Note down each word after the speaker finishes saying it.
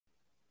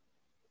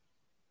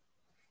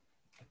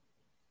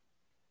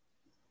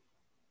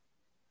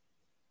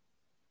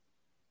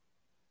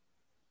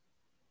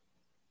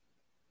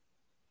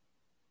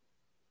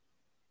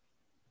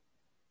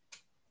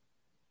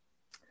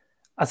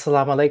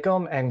Assalamu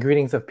alaikum and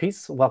greetings of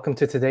peace. Welcome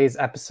to today's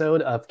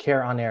episode of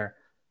CAIR on Air.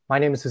 My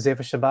name is Huzaifa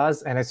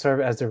Shabazz and I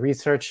serve as the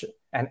Research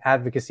and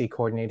Advocacy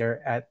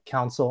Coordinator at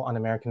Council on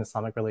American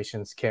Islamic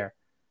Relations, CAIR.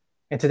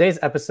 In today's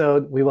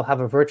episode, we will have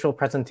a virtual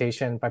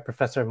presentation by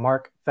Professor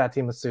Mark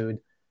Massoud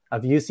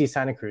of UC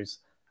Santa Cruz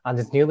on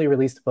his newly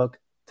released book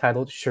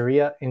titled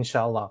Sharia,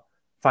 Inshallah,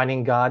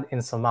 Finding God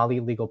in Somali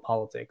Legal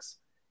Politics.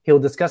 He will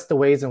discuss the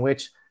ways in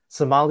which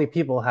Somali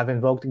people have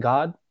invoked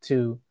God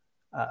to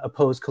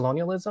oppose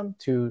colonialism,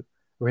 to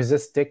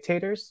resist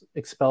dictators,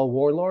 expel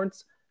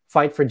warlords,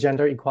 fight for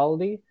gender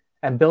equality,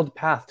 and build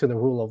path to the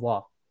rule of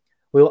law.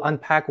 We will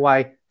unpack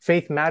why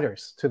faith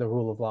matters to the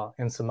rule of law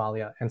in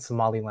Somalia and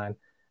Somaliland,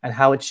 and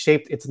how it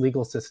shaped its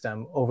legal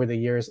system over the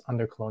years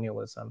under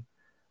colonialism.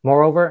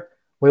 Moreover,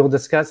 we will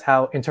discuss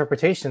how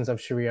interpretations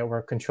of Sharia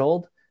were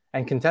controlled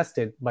and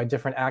contested by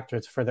different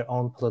actors for their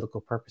own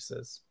political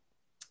purposes.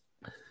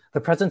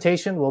 The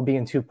presentation will be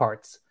in two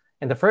parts.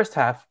 In the first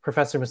half,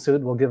 Professor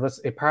Massoud will give us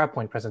a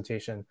PowerPoint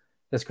presentation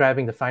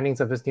describing the findings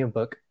of his new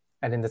book,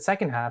 and in the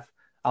second half,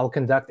 I'll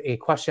conduct a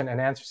question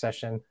and answer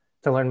session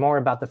to learn more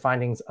about the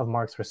findings of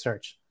Mark's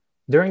research.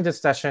 During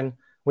this session,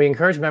 we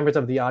encourage members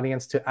of the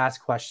audience to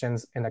ask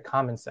questions in the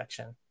comments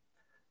section.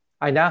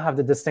 I now have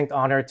the distinct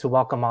honor to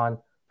welcome on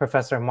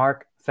Professor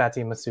Mark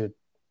Massoud.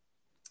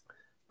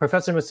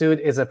 Professor Massoud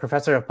is a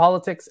professor of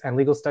politics and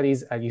legal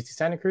studies at UC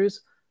Santa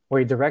Cruz, where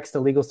he directs the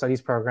legal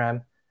studies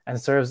program and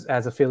serves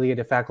as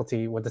affiliated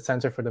faculty with the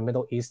Center for the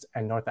Middle East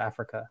and North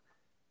Africa.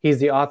 He's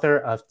the author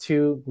of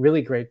two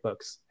really great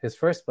books. His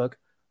first book,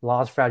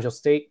 Law's Fragile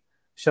State,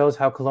 shows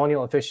how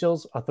colonial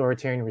officials,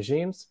 authoritarian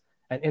regimes,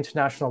 and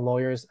international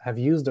lawyers have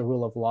used the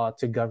rule of law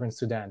to govern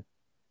Sudan.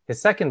 His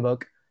second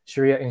book,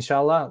 Sharia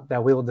Inshallah,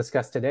 that we will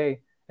discuss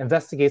today,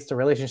 investigates the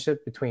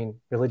relationship between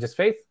religious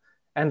faith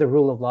and the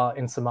rule of law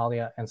in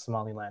Somalia and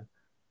Somaliland.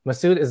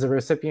 Massoud is a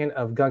recipient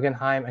of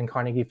Guggenheim and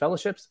Carnegie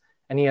Fellowships,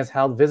 and he has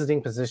held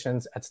visiting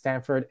positions at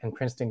Stanford and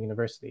Princeton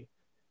University.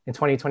 In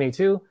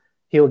 2022,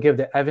 he will give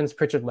the Evans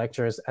Pritchard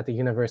Lectures at the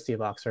University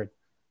of Oxford.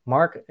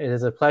 Mark, it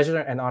is a pleasure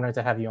and honor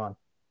to have you on.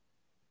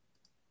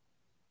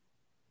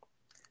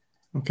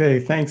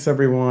 Okay, thanks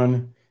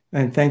everyone.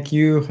 And thank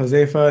you,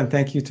 Huzaifa, and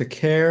thank you to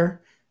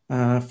CAIR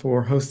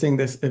for hosting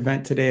this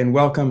event today, and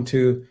welcome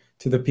to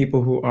the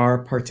people who are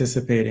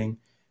participating.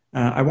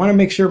 I want to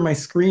make sure my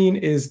screen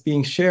is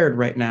being shared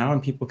right now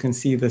and people can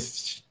see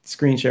this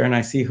screen share, and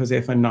I see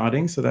Huzaifa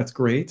nodding, so that's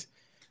great.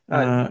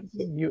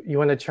 You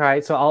want to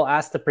try? So I'll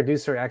ask the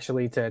producer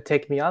actually to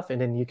take me off,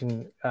 and then you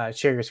can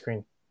share your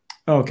screen.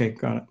 Okay,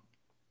 got it.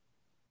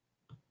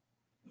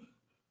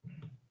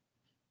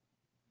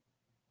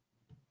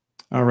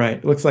 All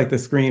right, looks like the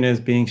screen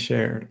is being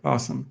shared.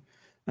 Awesome.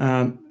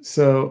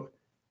 So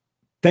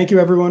thank you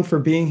everyone for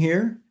being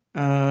here.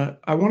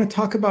 I want to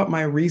talk about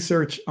my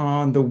research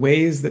on the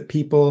ways that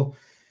people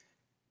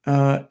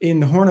in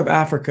the Horn of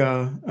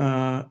Africa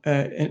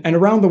and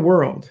around the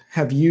world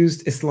have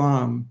used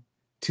Islam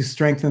to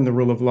strengthen the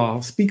rule of law.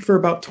 I'll speak for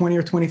about 20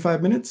 or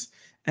 25 minutes,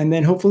 and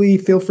then hopefully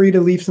feel free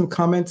to leave some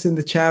comments in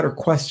the chat or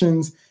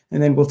questions,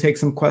 and then we'll take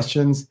some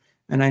questions.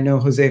 And I know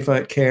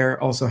Huzaifa at CAIR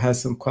also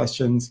has some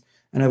questions,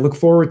 and I look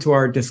forward to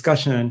our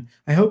discussion.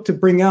 I hope to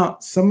bring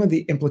out some of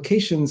the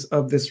implications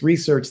of this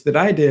research that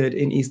I did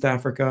in East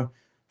Africa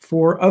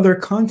for other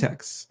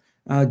contexts,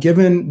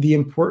 given the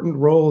important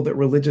role that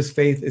religious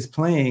faith is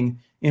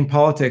playing in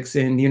politics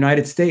in the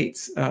United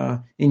States,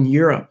 in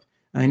Europe,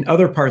 in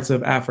other parts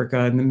of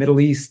Africa, in the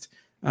Middle East,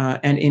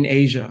 and in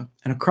Asia,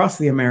 and across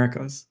the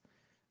Americas.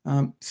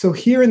 So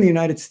here in the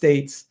United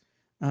States,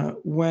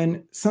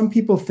 when some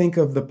people think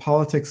of the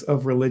politics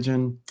of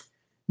religion,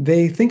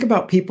 they think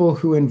about people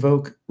who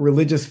invoke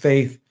religious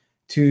faith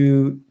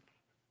to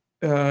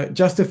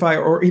justify,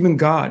 or even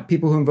God,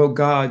 people who invoke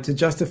God to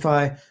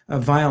justify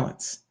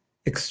violence,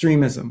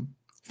 extremism,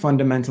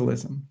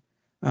 fundamentalism,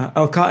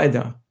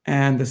 Al-Qaeda,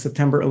 and the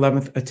September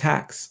 11th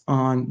attacks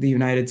on the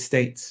United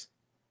States.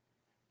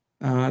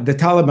 The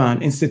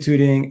Taliban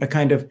instituting a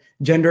kind of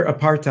gender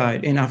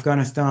apartheid in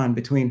Afghanistan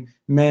between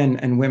men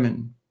and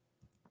women.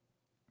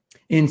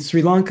 In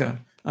Sri Lanka,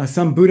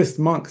 some Buddhist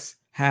monks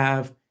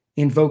have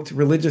invoked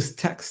religious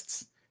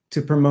texts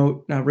to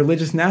promote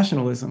religious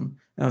nationalism,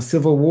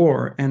 civil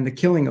war, and the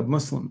killing of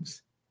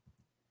Muslims.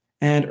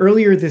 And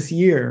earlier this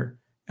year,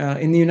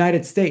 in the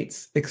United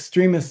States,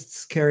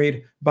 extremists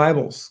carried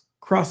Bibles,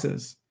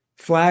 crosses,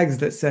 flags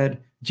that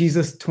said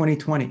Jesus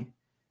 2020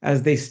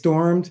 as they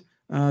stormed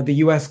the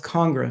US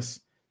Congress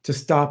to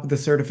stop the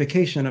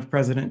certification of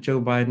President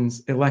Joe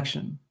Biden's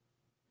election.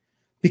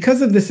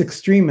 Because of this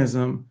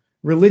extremism,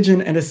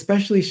 religion, and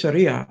especially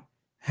Sharia,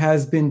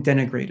 has been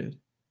denigrated.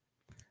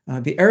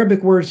 The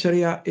Arabic word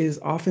Sharia is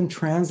often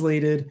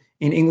translated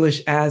in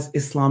English as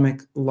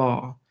Islamic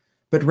law,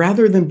 but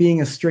rather than being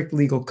a strict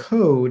legal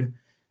code,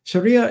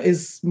 Sharia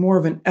is more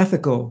of an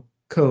ethical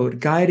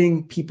code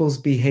guiding people's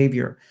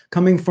behavior,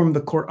 coming from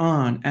the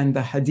Quran and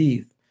the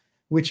Hadith,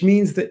 which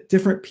means that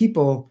different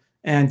people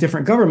and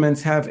different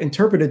governments have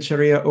interpreted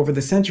Sharia over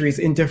the centuries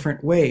in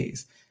different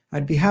ways.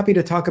 I'd be happy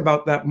to talk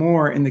about that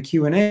more in the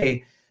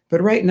Q&A,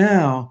 but right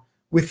now,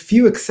 with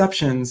few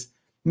exceptions,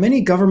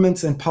 many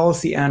governments and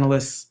policy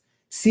analysts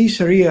see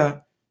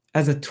Sharia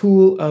as a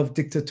tool of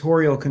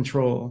dictatorial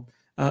control,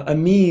 a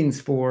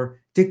means for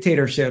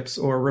dictatorships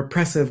or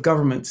repressive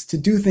governments to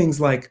do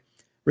things like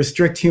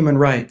restrict human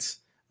rights,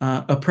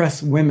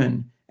 oppress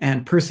women,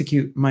 and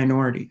persecute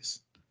minorities.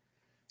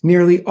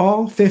 Nearly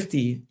all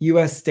 50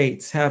 US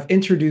states have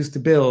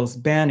introduced bills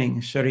banning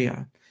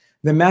Sharia.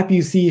 The map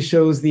you see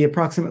shows the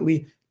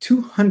approximately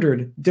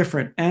 200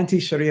 different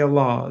anti-Sharia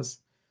laws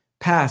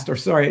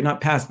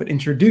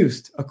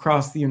introduced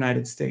across the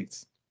United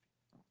States.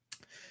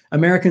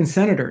 American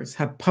senators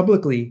have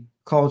publicly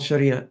called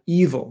Sharia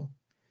evil.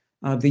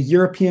 The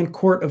European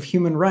Court of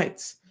Human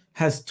Rights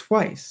has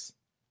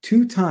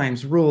two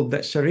times ruled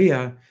that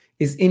Sharia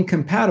is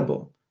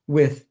incompatible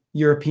with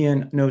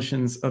European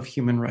notions of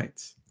human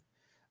rights.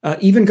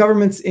 Even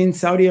governments in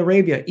Saudi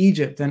Arabia,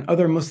 Egypt, and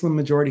other Muslim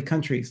majority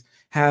countries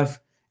have,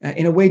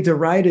 in a way,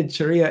 derided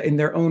Sharia in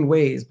their own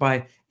ways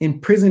by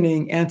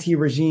imprisoning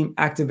anti-regime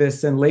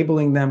activists and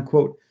labeling them,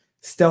 quote,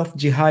 stealth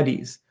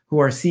jihadis who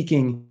are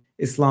seeking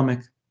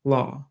Islamic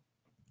law.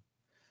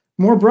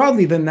 More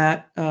broadly than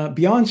that,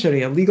 beyond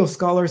Sharia, legal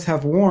scholars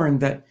have warned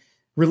that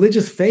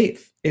religious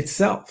faith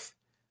itself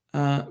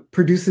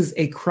produces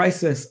a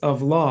crisis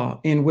of law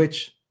in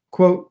which,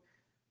 quote,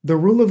 the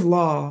rule of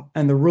law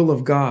and the rule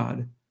of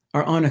God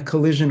are on a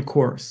collision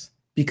course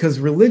because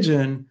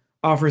religion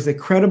offers a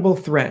credible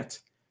threat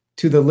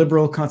to the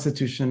liberal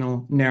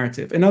constitutional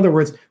narrative. In other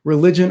words,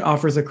 religion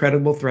offers a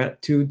credible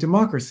threat to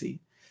democracy.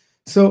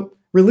 So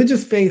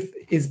religious faith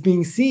is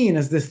being seen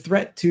as this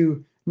threat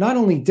to not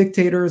only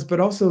dictators, but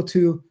also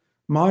to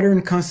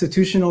modern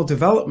constitutional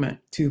development,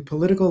 to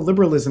political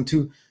liberalism,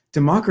 to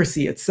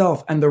democracy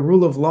itself and the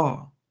rule of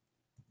law.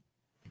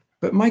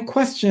 But my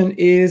question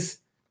is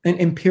an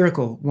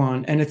empirical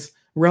one, and it's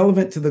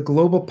relevant to the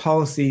global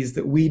policies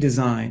that we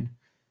design.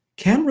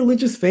 Can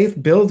religious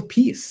faith build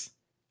peace?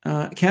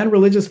 Can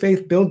religious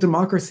faith build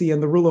democracy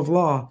and the rule of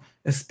law,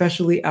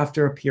 especially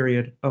after a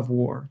period of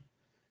war?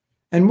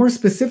 And more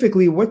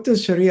specifically, what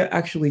does Sharia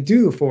actually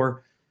do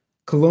for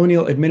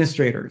colonial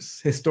administrators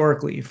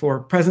historically,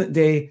 for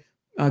present-day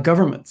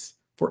governments,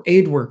 for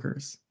aid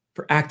workers,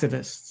 for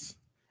activists?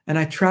 And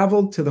I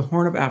traveled to the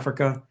Horn of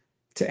Africa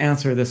to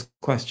answer this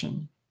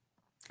question.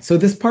 So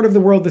this part of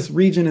the world, this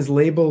region, is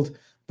labeled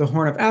the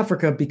Horn of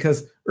Africa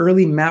because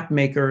early map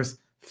makers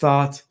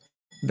thought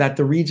that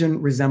the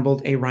region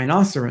resembled a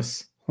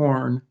rhinoceros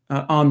horn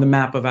on the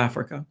map of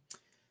Africa.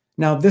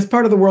 Now, this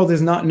part of the world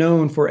is not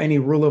known for any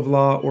rule of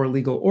law or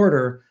legal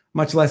order,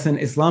 much less an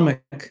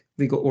Islamic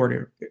legal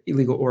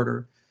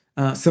order.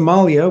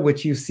 Somalia,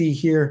 which you see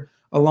here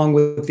along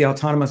with the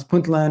autonomous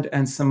Puntland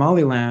and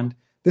Somaliland,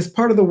 this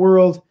part of the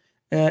world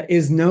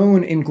is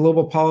known in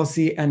global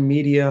policy and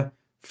media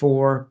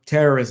for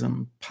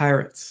terrorism,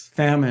 pirates,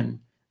 famine,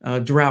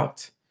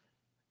 drought.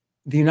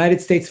 The United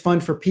States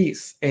Fund for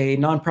Peace, a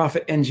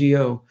nonprofit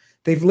NGO,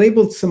 they've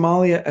labeled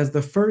Somalia as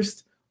the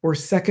first or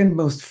second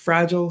most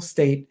fragile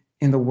state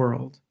in the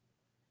world.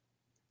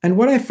 And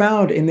what I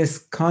found in this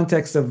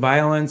context of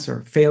violence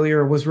or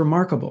failure was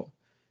remarkable.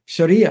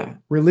 Sharia,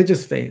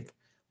 religious faith,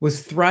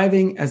 was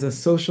thriving as a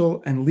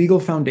social and legal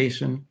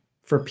foundation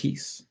for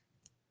peace.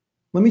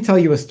 Let me tell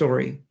you a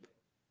story.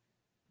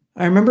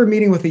 I remember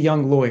meeting with a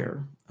young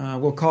lawyer.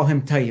 We'll call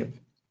him Tayyib.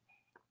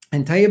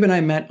 And Tayyib and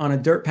I met on a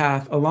dirt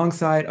path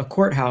alongside a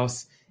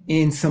courthouse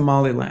in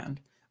Somaliland,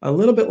 a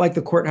little bit like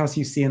the courthouse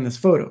you see in this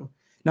photo.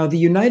 Now, the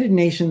United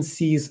Nations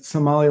sees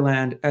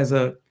Somaliland as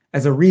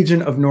a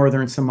region of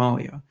northern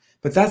Somalia,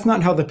 but that's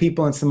not how the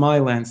people in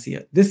Somaliland see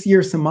it. This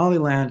year,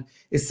 Somaliland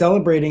is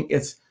celebrating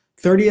its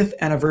 30th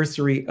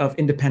anniversary of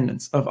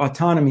independence, of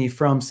autonomy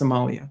from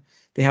Somalia.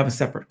 They have a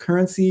separate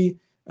currency,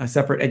 a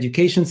separate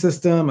education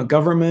system, a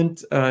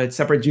government, a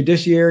separate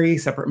judiciary,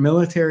 separate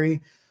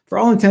military. For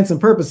all intents and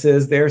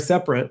purposes, they're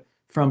separate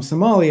from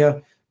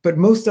Somalia, but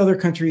most other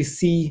countries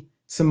see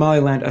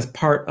Somaliland as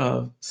part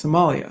of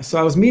Somalia. So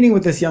I was meeting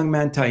with this young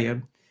man,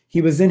 Tayyib.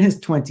 He was in his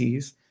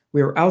 20s.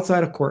 We were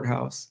outside a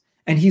courthouse,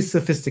 and he's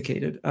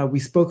sophisticated. We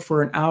spoke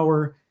for an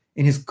hour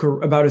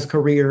about his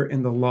career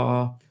in the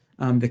law,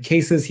 the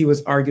cases he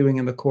was arguing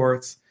in the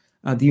courts,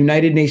 the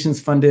United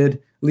Nations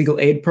funded legal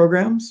aid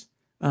programs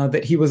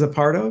that he was a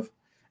part of.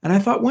 And I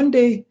thought one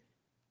day,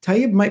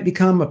 Tayyib might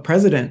become a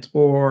president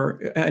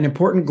or an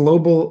important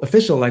global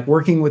official, like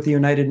working with the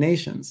United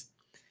Nations.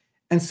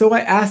 And so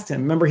I asked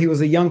him, remember, he was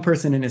a young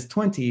person in his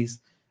 20s.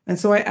 And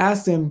so I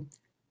asked him,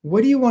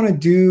 what do you want to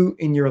do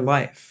in your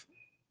life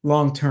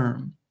long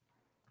term?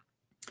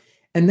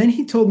 And then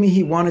he told me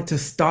he wanted to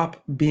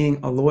stop being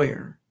a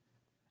lawyer.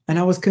 And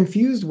I was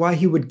confused why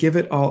he would give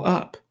it all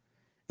up.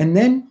 And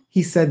then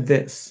he said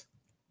this,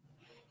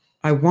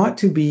 I want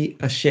to be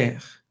a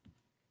sheikh.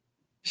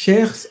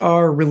 Sheikhs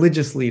are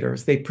religious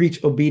leaders. They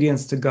preach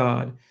obedience to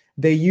God.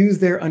 They use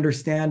their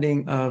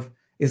understanding of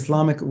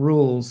Islamic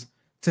rules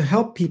to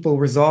help people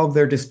resolve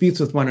their disputes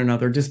with one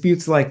another,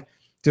 disputes like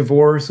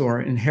divorce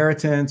or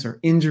inheritance or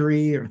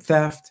injury or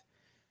theft.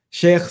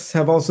 Sheikhs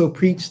have also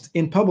preached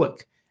in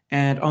public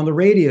and on the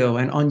radio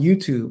and on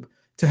YouTube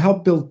to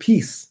help build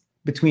peace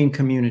between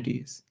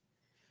communities.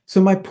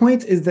 So my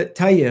point is that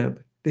Tayyib,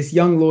 this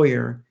young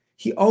lawyer,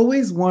 he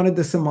always wanted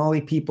the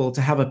Somali people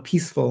to have a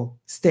peaceful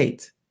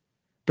state,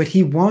 but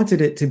he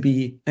wanted it to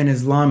be an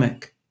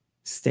Islamic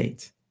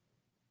state.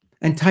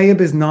 And Tayyib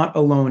is not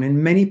alone.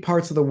 In many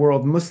parts of the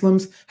world,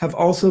 Muslims have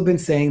also been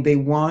saying they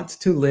want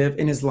to live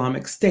in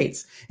Islamic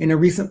states. In a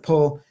recent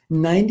poll,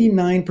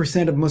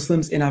 99% of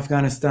Muslims in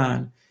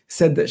Afghanistan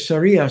said that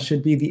Sharia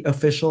should be the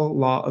official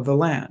law of the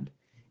land.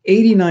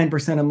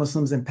 89% of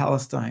Muslims in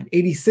Palestine,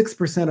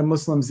 86% of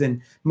Muslims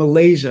in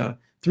Malaysia,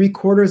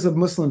 3/4 of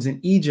Muslims in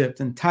Egypt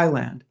and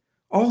Thailand,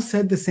 all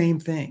said the same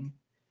thing.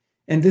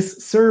 And this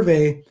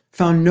survey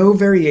found no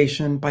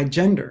variation by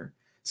gender.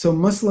 So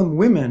Muslim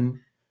women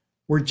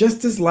were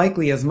just as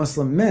likely as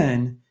Muslim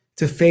men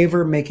to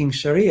favor making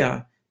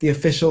Sharia the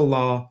official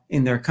law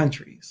in their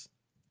countries.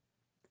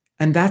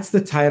 And that's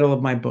the title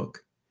of my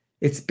book.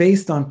 It's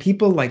based on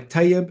people like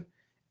Tayyib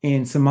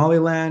in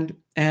Somaliland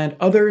and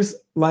others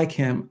like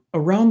him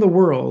around the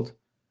world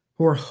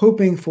who are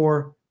hoping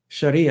for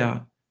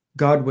Sharia,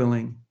 God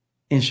willing,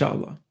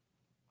 inshallah.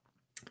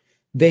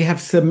 They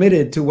have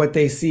submitted to what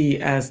they see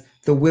as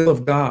the will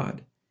of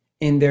God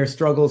in their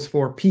struggles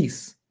for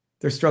peace,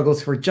 their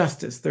struggles for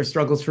justice, their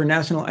struggles for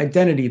national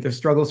identity, their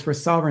struggles for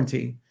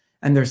sovereignty,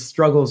 and their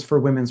struggles for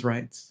women's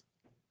rights.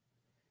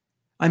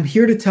 I'm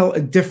here to tell a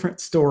different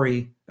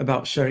story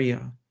about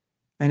Sharia.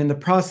 And in the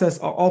process,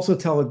 I'll also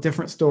tell a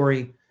different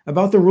story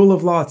about the rule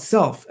of law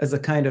itself as a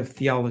kind of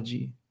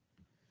theology.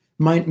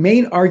 My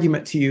main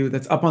argument to you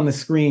that's up on the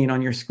screen,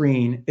 on your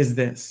screen, is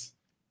this.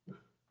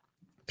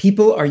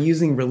 People are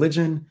using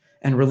religion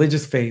and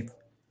religious faith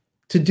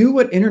to do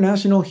what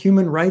international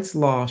human rights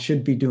law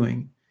should be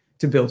doing,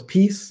 to build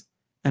peace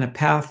and a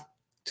path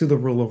to the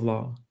rule of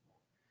law.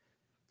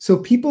 So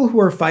people who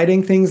are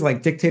fighting things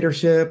like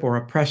dictatorship or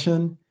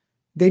oppression,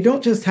 they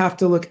don't just have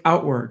to look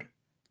outward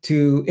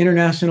to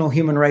international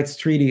human rights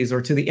treaties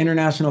or to the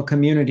international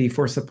community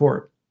for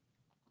support.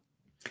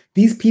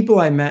 These people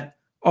I met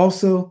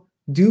also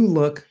do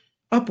look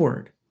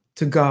upward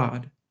to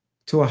God,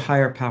 to a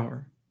higher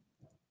power.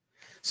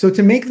 So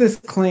to make this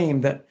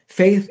claim that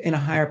faith in a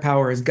higher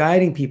power is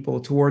guiding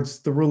people towards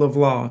the rule of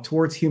law,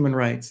 towards human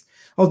rights,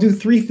 I'll do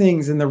three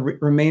things in the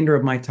remainder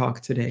of my talk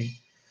today.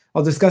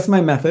 I'll discuss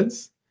my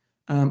methods.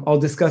 I'll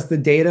discuss the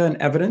data and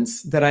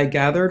evidence that I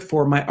gathered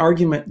for my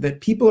argument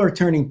that people are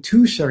turning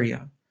to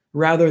Sharia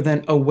rather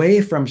than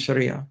away from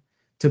Sharia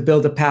to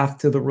build a path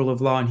to the rule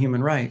of law and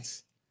human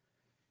rights.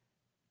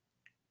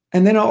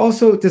 And then I'll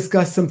also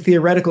discuss some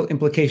theoretical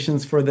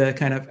implications for the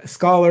kind of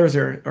scholars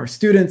or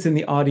students in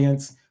the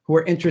audience who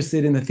are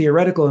interested in the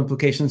theoretical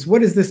implications.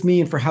 What does this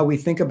mean for how we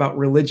think about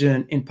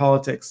religion in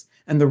politics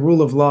and the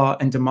rule of law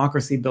and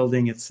democracy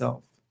building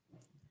itself?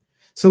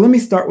 So let me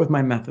start with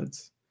my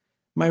methods.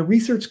 My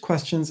research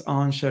questions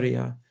on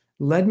Sharia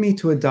led me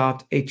to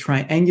adopt a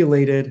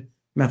triangulated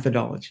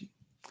methodology.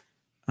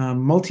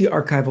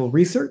 Multi-archival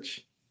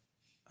research,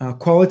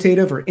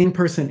 qualitative or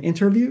in-person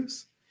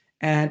interviews,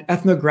 and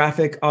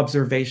ethnographic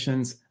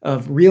observations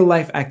of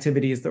real-life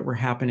activities that were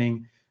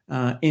happening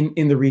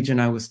in the region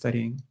I was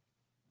studying.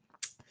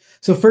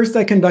 So first,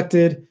 I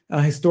conducted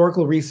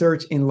historical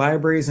research in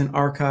libraries and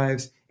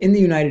archives in the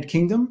United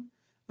Kingdom,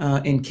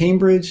 in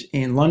Cambridge,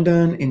 in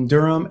London, in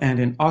Durham, and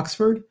in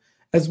Oxford,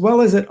 as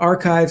well as at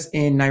archives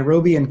in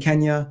Nairobi in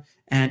Kenya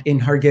and in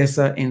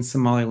Hargeisa in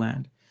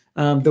Somaliland.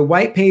 The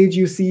white page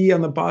you see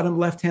on the bottom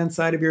left-hand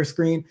side of your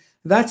screen,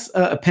 that's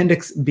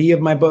Appendix B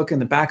of my book in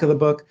the back of the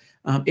book.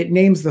 It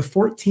names the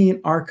 14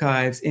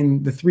 archives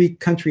in the 3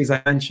 countries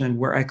I mentioned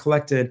where I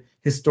collected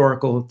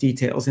historical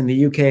details in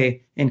the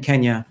UK, in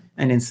Kenya,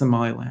 and in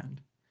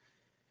Somaliland.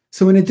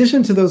 So in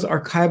addition to those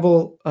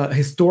archival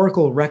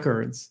historical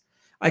records,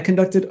 I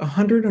conducted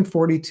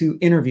 142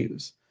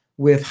 interviews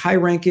with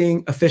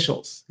high-ranking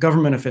officials,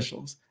 government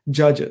officials,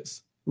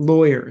 judges,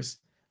 lawyers,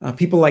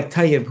 people like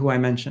Tayyib, who I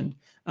mentioned,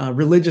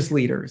 religious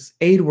leaders,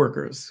 aid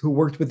workers who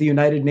worked with the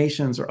United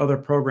Nations or other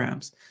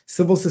programs,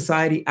 civil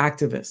society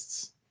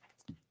activists.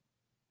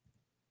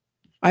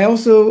 I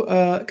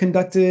also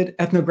conducted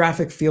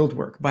ethnographic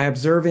fieldwork by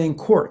observing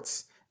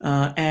courts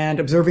and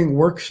observing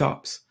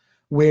workshops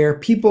where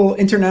people,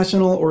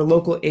 international or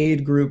local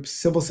aid groups,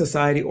 civil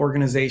society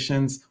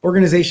organizations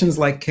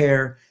like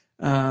CAIR,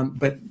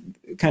 but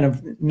kind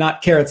of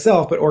not CAIR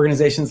itself, but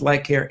organizations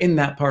like CAIR in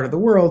that part of the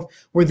world,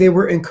 where they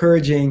were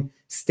encouraging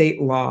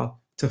state law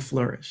to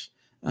flourish.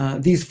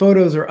 These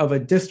photos are of a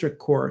district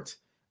court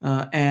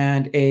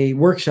and a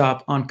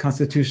workshop on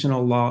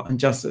constitutional law and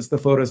justice. The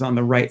photos on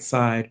the right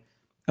side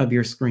of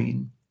your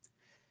screen.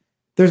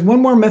 There's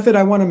one more method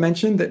I want to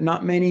mention that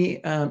not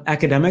many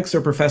academics or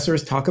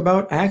professors talk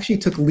about. I actually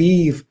took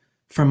leave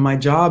from my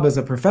job as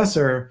a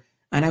professor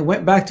and I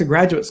went back to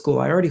graduate school.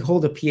 I already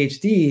hold a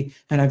PhD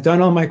and I've done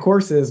all my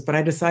courses, but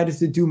I decided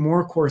to do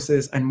more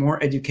courses and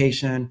more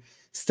education,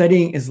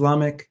 studying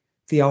Islamic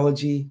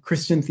theology,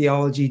 Christian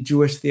theology,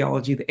 Jewish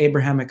theology, the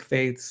Abrahamic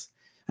faiths.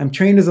 I'm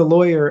trained as a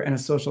lawyer and a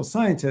social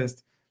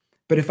scientist,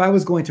 but if I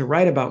was going to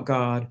write about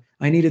God,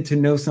 I needed to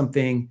know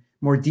something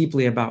more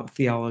deeply about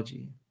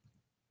theology.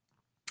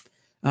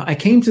 I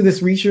came to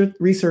this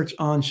research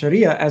on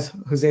Sharia, as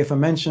Huzaifa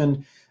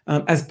mentioned,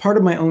 as part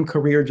of my own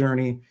career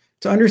journey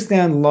to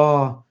understand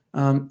law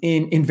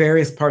in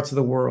various parts of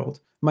the world.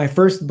 My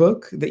first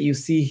book that you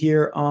see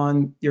here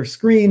on your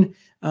screen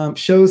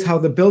shows how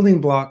the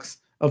building blocks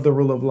of the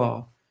rule of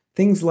law,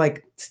 things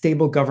like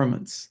stable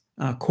governments,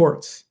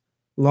 courts,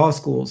 law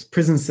schools,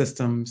 prison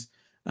systems,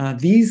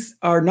 these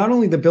are not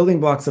only the building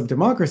blocks of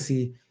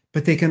democracy,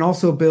 but they can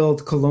also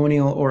build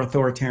colonial or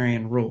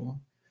authoritarian rule.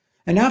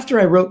 And after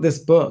I wrote this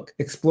book,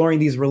 exploring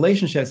these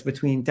relationships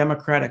between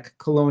democratic,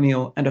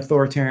 colonial, and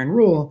authoritarian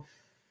rule,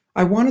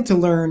 I wanted to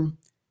learn,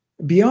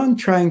 beyond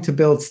trying to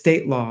build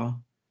state law,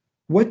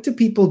 what do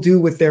people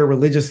do with their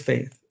religious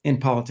faith in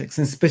politics,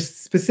 and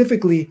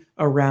specifically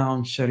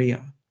around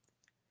Sharia?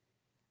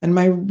 And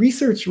my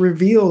research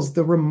reveals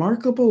the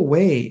remarkable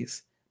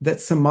ways that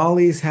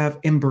Somalis have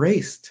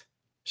embraced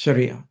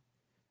Sharia,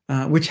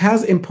 which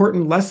has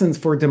important lessons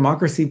for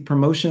democracy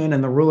promotion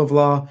and the rule of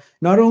law,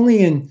 not only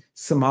in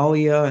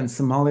Somalia and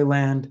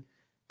Somaliland,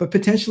 but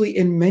potentially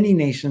in many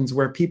nations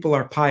where people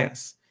are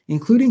pious,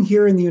 including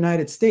here in the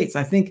United States.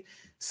 I think,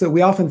 so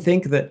we often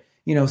think that,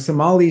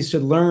 Somalis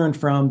should learn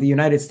from the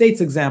United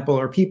States example,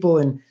 or people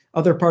in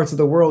other parts of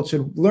the world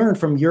should learn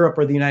from Europe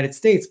or the United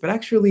States. But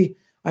actually,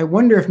 I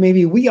wonder if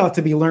maybe we ought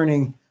to be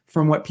learning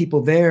from what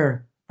people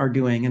there are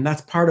doing. And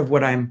that's part of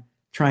what I'm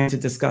trying to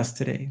discuss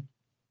today.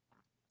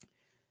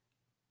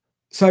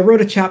 So I wrote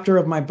a chapter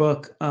of my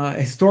book, a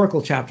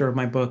historical chapter of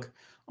my book,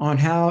 on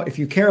how, if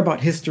you care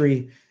about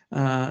history,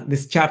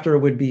 this chapter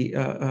would be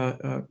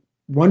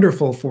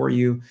wonderful for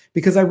you,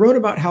 because I wrote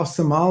about how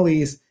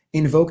Somalis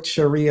invoked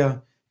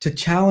Sharia to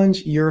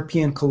challenge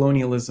European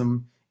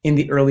colonialism in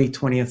the early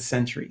 20th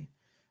century.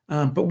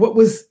 But what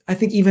was, I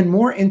think, even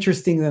more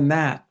interesting than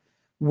that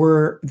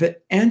were the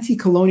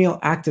anti-colonial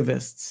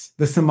activists,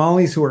 the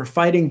Somalis who were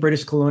fighting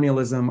British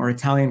colonialism or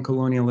Italian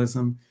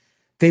colonialism.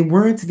 They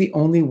weren't the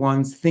only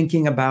ones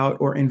thinking about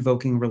or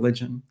invoking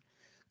religion.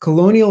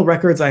 Colonial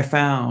records I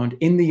found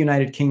in the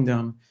United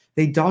Kingdom,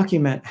 they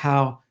document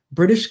how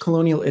British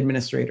colonial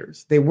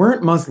administrators, they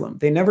weren't Muslim,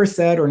 they never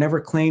said or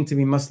never claimed to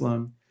be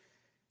Muslim.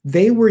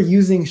 They were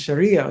using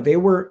Sharia, they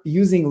were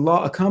using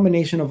law, a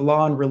combination of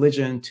law and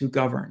religion to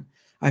govern.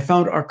 I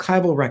found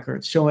archival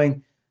records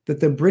showing that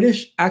the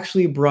British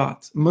actually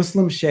brought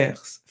Muslim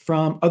sheikhs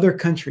from other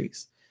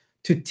countries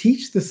to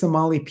teach the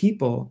Somali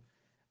people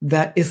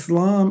that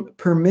Islam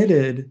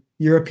permitted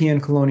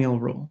European colonial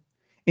rule.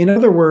 In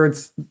other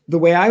words, the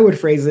way I would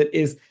phrase it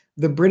is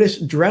the British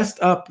dressed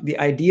up the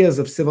ideas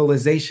of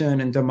civilization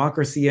and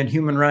democracy and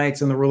human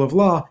rights and the rule of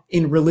law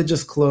in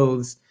religious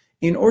clothes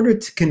in order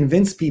to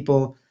convince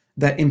people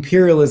that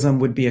imperialism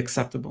would be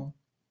acceptable.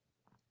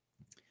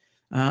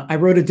 I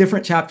wrote a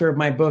different chapter of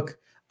my book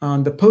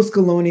on the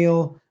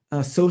post-colonial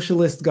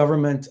socialist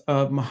government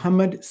of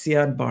Muhammad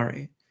Siad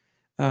Barre.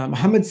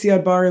 Muhammad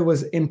Siad Barre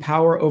was in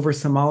power over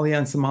Somalia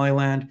and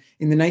Somaliland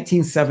in the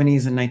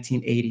 1970s and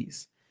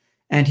 1980s.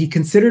 And he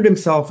considered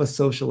himself a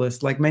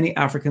socialist, like many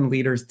African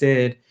leaders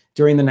did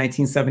during the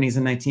 1970s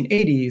and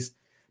 1980s.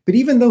 But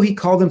even though he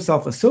called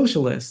himself a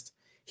socialist,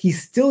 he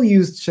still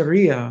used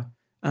Sharia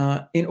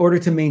in order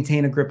to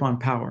maintain a grip on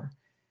power,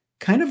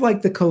 kind of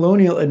like the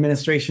colonial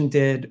administration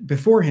did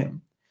before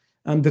him.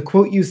 The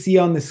quote you see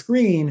on the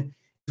screen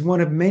is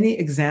one of many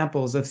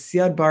examples of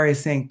Siad Barre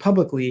saying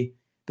publicly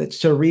that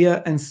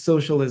Sharia and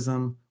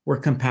socialism were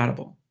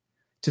compatible,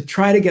 to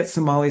try to get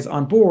Somalis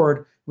on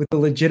board with the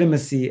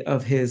legitimacy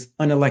of his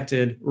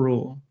unelected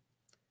rule.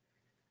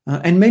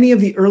 And many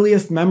of the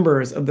earliest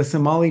members of the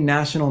Somali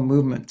national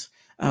movement,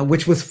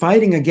 which was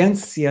fighting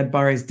against Siad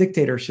Barre's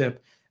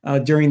dictatorship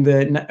during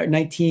the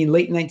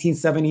late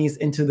 1970s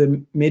into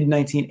the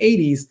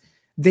mid-1980s,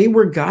 they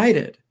were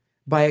guided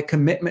by a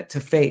commitment to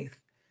faith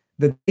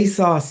that they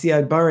saw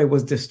Siad Barre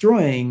was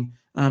destroying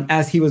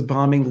as he was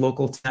bombing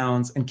local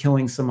towns and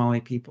killing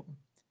Somali people.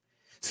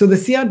 So the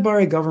Siad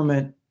Barre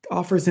government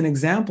offers an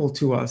example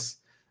to us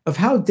of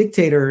how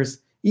dictators,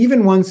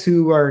 even ones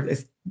who are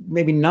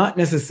maybe not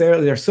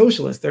necessarily, they're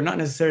socialists, they're not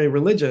necessarily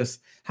religious,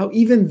 how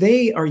even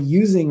they are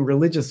using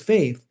religious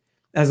faith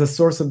as a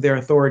source of their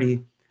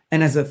authority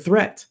and as a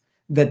threat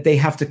that they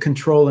have to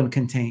control and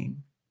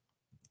contain.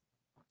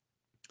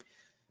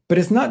 But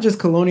it's not just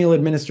colonial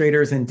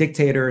administrators and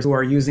dictators who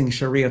are using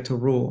Sharia to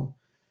rule.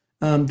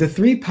 The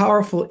three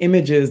powerful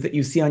images that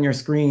you see on your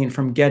screen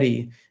from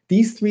Getty,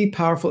 these three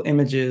powerful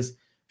images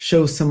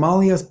show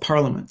Somalia's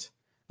parliament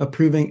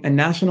approving a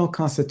national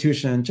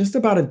constitution just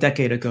about a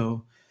decade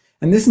ago.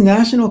 And this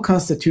national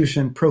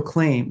constitution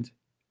proclaimed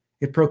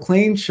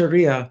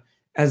Sharia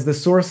as the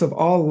source of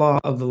all law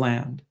of the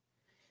land.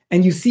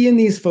 And you see in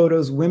these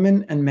photos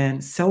women and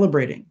men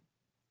celebrating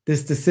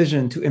this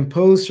decision to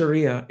impose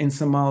Sharia in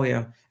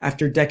Somalia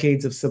after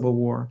decades of civil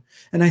war.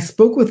 And I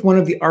spoke with one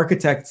of the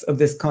architects of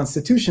this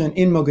constitution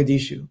in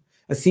Mogadishu,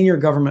 a senior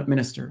government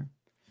minister.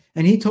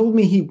 And he told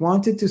me he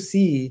wanted to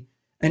see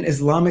an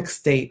Islamic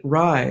state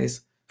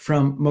rise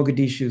from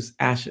Mogadishu's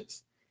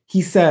ashes.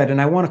 He said,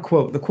 and I want to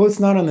quote, the quote's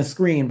not on the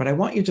screen, but I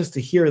want you just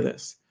to hear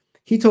this.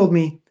 He told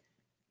me,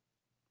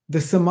 "The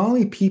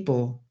Somali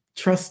people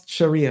trust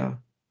Sharia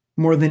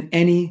more than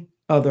any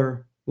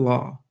other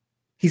law.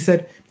 He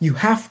said, you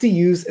have to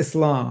use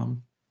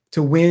Islam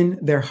to win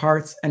their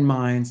hearts and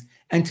minds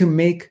and to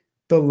make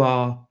the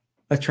law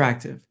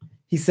attractive.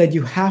 He said,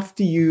 you have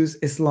to use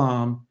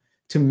Islam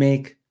to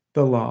make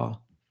the law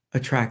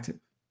attractive.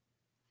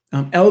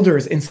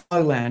 Elders in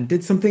Somaliland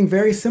did something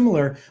very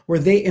similar where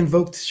they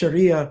invoked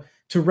Sharia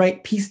to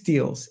write peace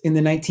deals in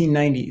the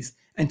 1990s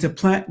and to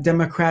plant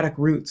democratic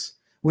roots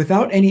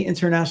without any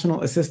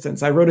international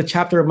assistance. I wrote a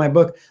chapter of my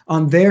book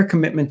on their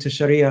commitment to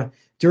Sharia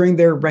during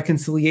their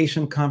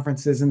reconciliation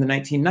conferences in the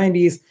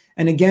 1990s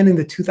and again in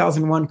the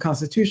 2001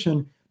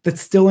 constitution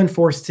that's still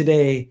enforced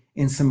today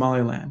in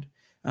Somaliland.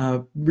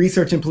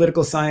 Research in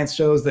political science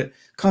shows that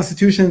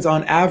constitutions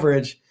on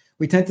average,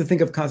 we tend to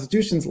think of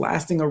constitutions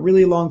lasting a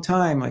really long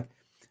time, like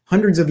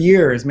hundreds of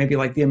years, maybe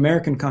like the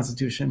American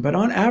Constitution. But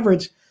on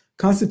average,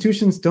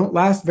 constitutions don't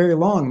last very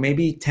long,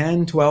 maybe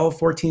 10, 12,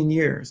 14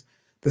 years.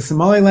 The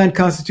Somaliland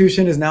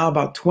Constitution is now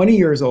about 20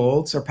 years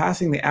old,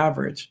 surpassing the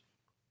average.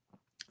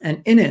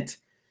 And in it,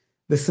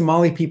 the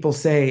Somali people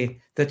say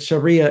that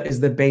Sharia is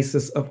the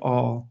basis of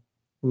all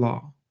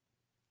law.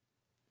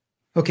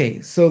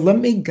 Okay, so let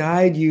me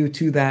guide you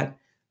to that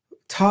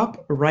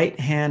top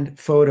right-hand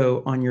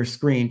photo on your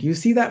screen. Do you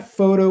see that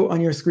photo on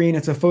your screen?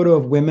 It's a photo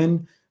of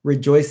women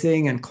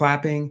rejoicing and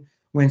clapping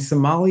when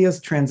Somalia's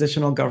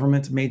transitional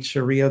government made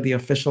Sharia the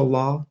official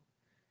law.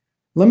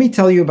 Let me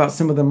tell you about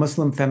some of the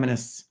Muslim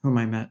feminists whom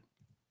I met.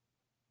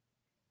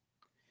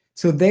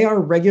 So they are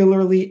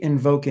regularly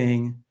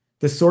invoking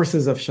the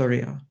sources of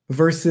Sharia,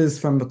 verses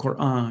from the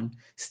Quran,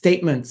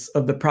 statements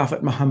of the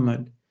Prophet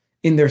Muhammad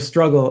in their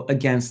struggle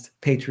against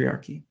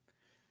patriarchy.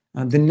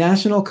 The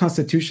national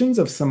constitutions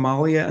of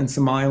Somalia and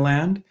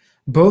Somaliland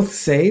both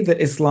say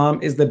that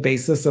Islam is the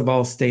basis of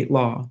all state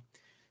law.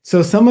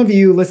 So some of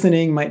you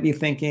listening might be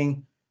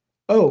thinking,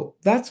 oh,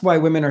 that's why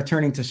women are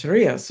turning to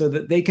Sharia, so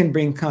that they can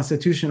bring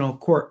constitutional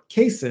court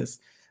cases,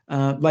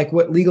 like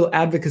what legal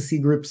advocacy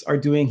groups are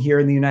doing here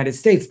in the United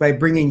States by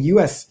bringing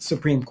US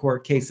Supreme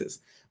Court cases.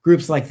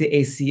 Groups like the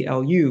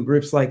ACLU,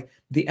 groups like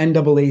the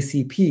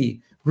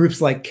NAACP, groups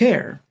like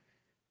CAIR.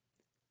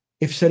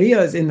 If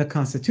Sharia is in the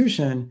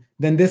Constitution,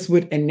 then this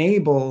would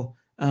enable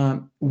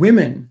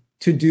women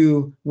to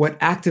do what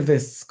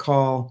activists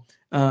call,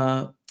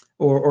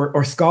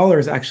 or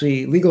scholars,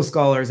 actually, legal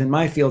scholars in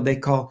my field, they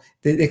call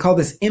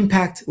this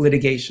impact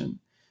litigation,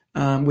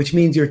 which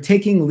means you're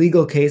taking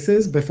legal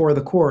cases before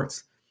the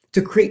courts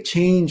to create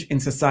change in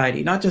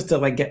society, not just to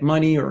like get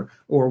money or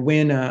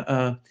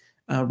win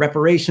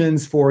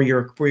reparations for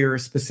your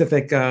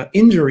specific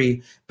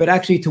injury, but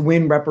actually to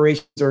win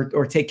reparations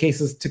or take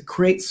cases to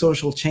create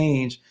social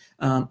change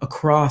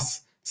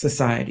across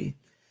society.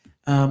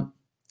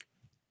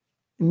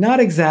 Not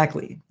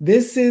exactly.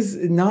 This is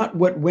not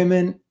what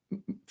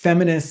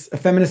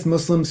feminist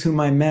Muslims whom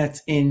I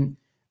met in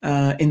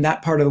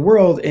that part of the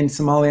world, in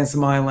Somalia and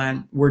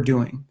Somaliland, were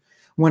doing.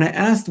 When I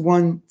asked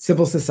one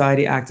civil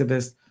society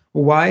activist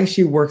why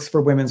she works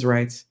for women's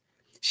rights,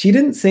 she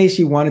didn't say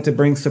she wanted to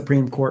bring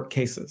Supreme Court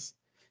cases.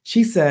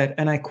 She said,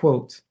 and I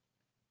quote,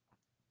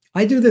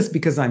 "I do this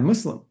because I'm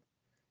Muslim.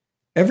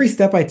 Every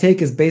step I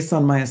take is based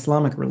on my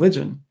Islamic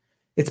religion.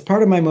 It's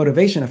part of my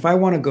motivation. If I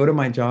want to go to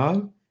my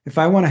job, if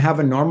I want to have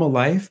a normal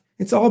life,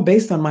 it's all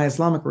based on my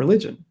Islamic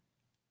religion."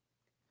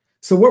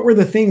 So what were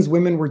the things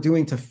women were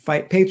doing to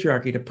fight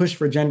patriarchy, to push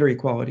for gender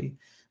equality?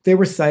 They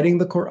were citing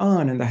the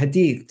Quran and the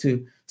Hadith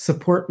to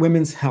support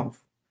women's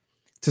health,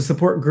 to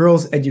support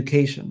girls'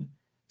 education,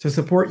 to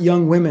support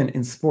young women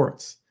in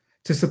sports,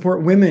 to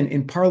support women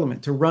in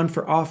parliament, to run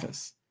for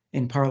office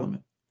in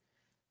parliament.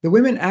 The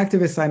women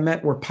activists I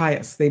met were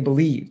pious, they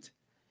believed,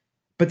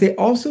 but they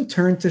also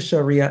turned to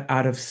Sharia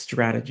out of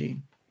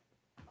strategy.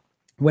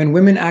 When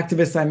women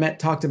activists I met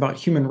talked about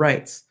human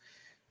rights,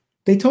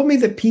 they told me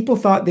that people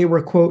thought they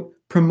were, quote,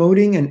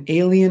 promoting an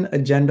alien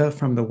agenda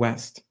from the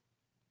West.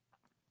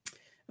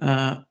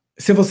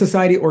 Civil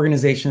society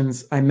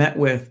organizations I met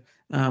with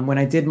when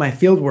I did my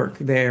field work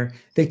there,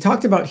 they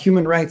talked about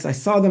human rights. I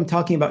saw them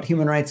talking about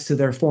human rights to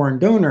their foreign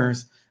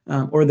donors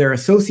or their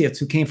associates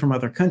who came from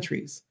other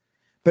countries.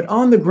 But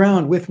on the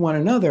ground with one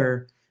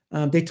another,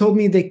 they told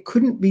me they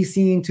couldn't be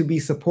seen to be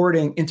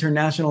supporting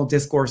international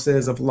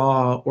discourses of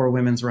law or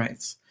women's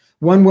rights.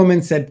 One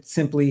woman said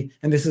simply,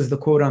 and this is the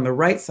quote on the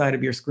right side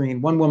of your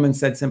screen, one woman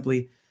said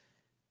simply,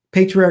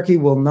 "Patriarchy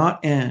will not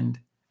end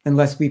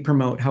unless we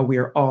promote how we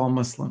are all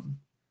Muslim."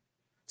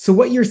 So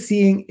what you're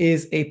seeing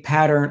is a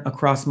pattern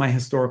across my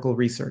historical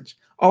research.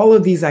 All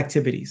of these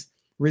activities,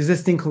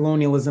 resisting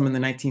colonialism in the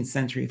 19th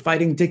century,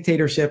 fighting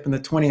dictatorship in the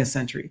 20th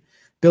century,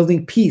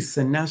 building peace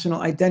and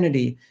national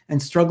identity,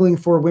 and struggling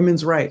for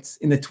women's rights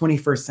in the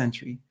 21st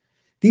century.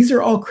 These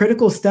are all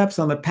critical steps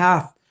on the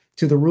path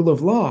to the rule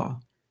of law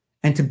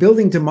and to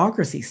building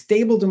democracy,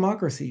 stable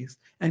democracies.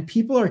 And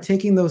people are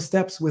taking those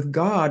steps with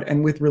God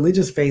and with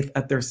religious faith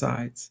at their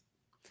sides.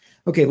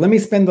 Okay, let me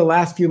spend the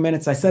last few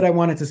minutes. I said I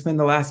wanted to spend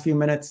the last few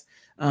minutes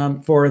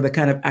for the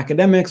kind of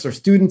academics or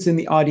students in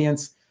the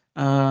audience.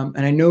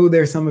 And I know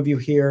there's some of you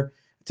here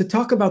to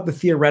talk about the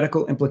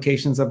theoretical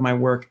implications of my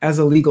work as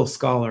a legal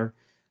scholar,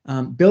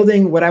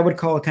 building what I would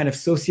call a kind of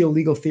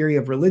socio-legal theory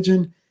of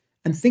religion,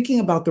 and thinking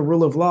about the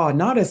rule of law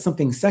not as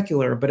something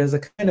secular, but as a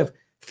kind of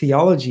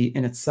theology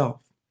in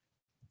itself.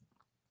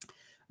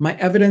 My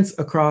evidence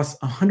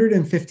across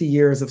 150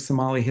 years of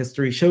Somali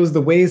history shows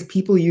the ways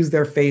people use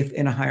their faith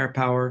in a higher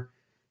power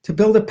to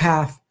build a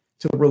path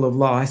to the rule of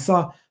law. I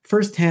saw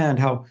firsthand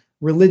how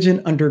religion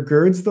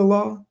undergirds the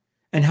law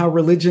and how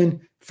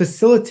religion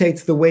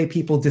facilitates the way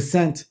people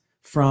dissent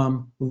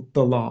from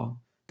the law,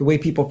 the way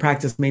people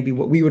practice maybe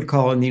what we would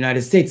call in the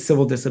United States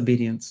civil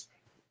disobedience.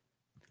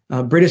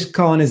 British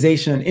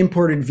colonization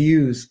imported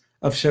views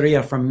of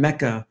Sharia from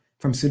Mecca,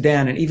 from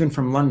Sudan, and even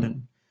from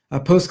London.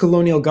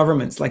 Post-colonial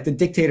governments, like the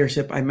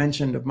dictatorship I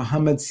mentioned of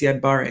Mohammed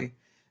Siad Barre,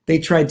 they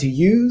tried to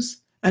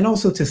use and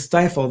also to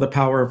stifle the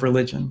power of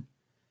religion.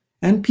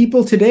 And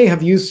people today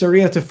have used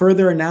Sharia to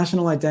further a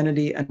national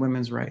identity and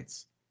women's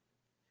rights.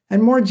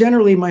 And more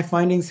generally, my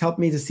findings help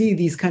me to see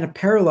these kind of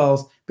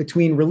parallels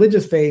between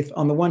religious faith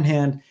on the one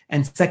hand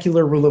and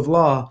secular rule of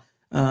law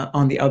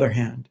on the other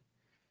hand.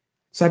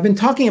 So I've been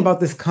talking about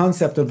this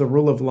concept of the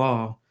rule of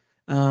law.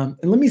 And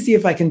let me see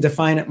if I can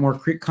define it more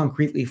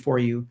concretely for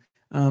you.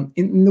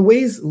 In the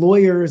ways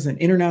lawyers and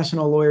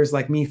international lawyers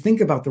like me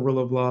think about the rule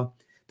of law,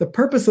 the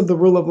purpose of the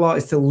rule of law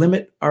is to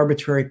limit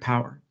arbitrary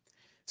power,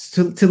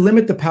 to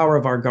limit the power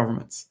of our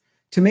governments,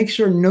 to make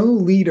sure no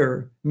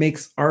leader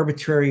makes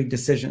arbitrary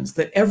decisions,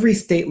 that every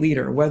state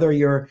leader, whether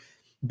you're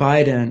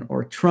Biden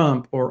or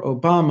Trump or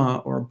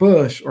Obama or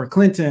Bush or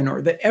Clinton,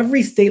 or that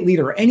every state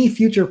leader or any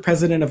future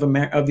president of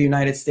the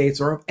United States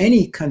or of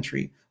any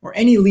country or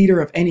any leader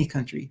of any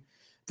country,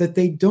 that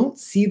they don't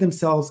see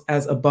themselves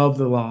as above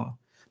the law,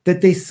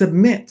 that they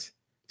submit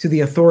to the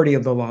authority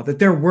of the law, that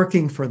they're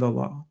working for the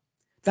law.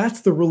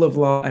 That's the rule of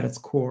law at its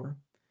core.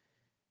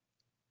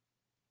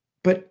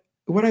 But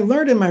what I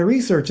learned in my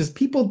research is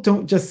people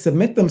don't just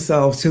submit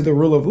themselves to the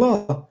rule of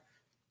law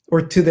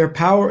or to their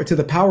power, to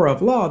the power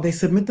of law. They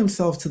submit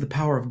themselves to the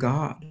power of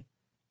God.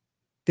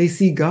 They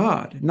see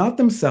God, not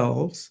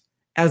themselves,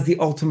 as the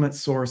ultimate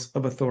source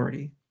of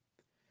authority.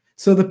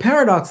 So the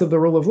paradox of the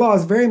rule of law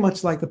is very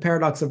much like the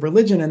paradox of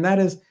religion, and that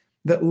is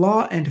that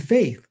law and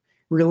faith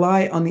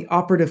rely on the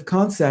operative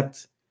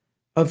concept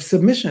of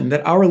submission,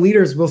 that our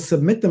leaders will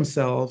submit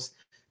themselves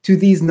to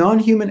these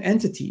non-human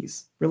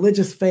entities,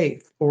 religious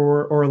faith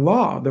or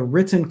law, the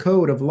written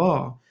code of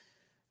law,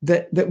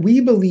 that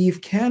we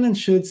believe can and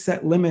should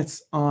set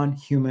limits on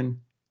human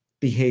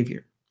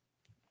behavior.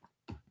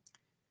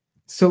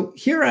 So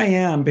here I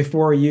am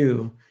before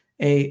you,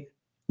 a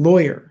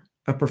lawyer,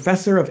 a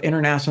professor of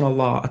international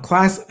law, a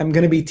class I'm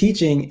going to be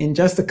teaching in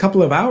just a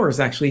couple of hours,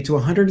 actually, to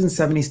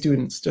 170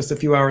 students just a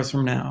few hours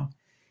from now.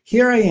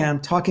 Here I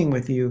am talking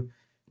with you,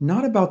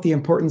 not about the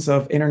importance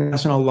of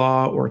international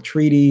law or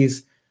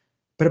treaties,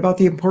 but about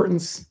the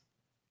importance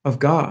of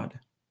God.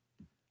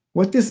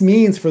 What this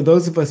means for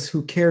those of us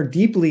who care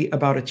deeply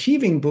about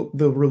achieving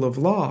the rule of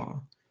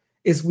law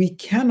is we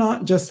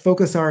cannot just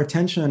focus our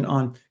attention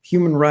on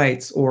human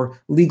rights or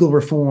legal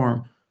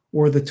reform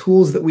or the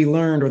tools that we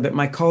learned or that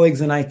my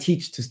colleagues and I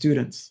teach to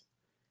students.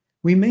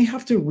 We may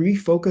have to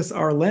refocus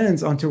our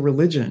lens onto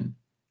religion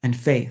and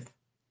faith.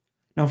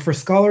 Now, for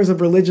scholars of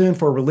religion,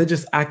 for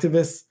religious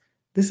activists,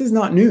 this is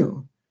not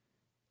new.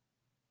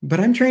 But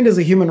I'm trained as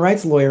a human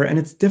rights lawyer, and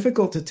it's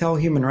difficult to tell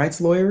human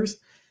rights lawyers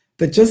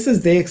that just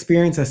as they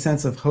experience a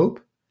sense of hope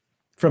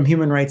from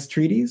human rights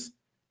treaties,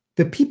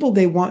 the people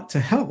they want to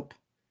help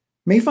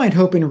may find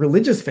hope in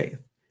religious faith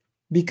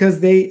because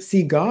they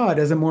see God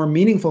as a more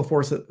meaningful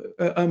force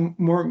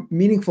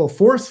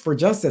for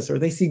justice, or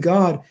they see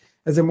God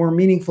as a more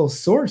meaningful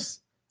source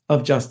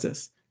of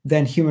justice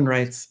than human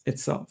rights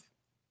itself.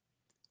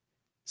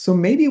 So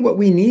maybe what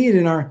we need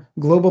in our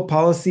global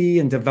policy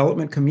and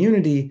development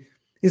community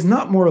is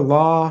not more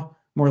law,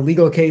 more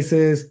legal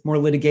cases, more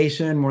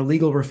litigation, more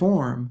legal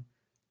reform.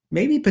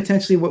 Maybe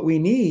potentially what we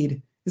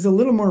need is a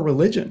little more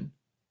religion,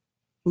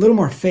 a little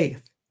more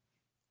faith.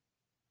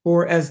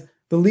 Or as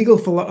the legal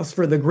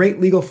philosopher, the great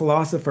legal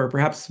philosopher,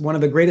 perhaps one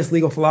of the greatest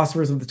legal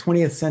philosophers of the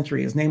 20th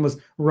century, his name was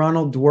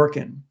Ronald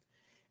Dworkin.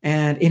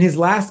 And in his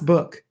last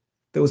book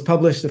that was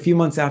published a few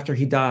months after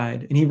he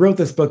died, and he wrote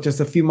this book just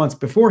a few months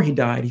before he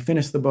died, he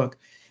finished the book,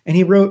 and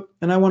he wrote,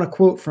 and I want to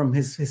quote from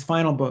his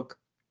final book,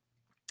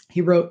 he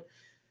wrote,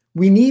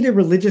 "We need a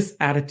religious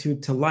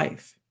attitude to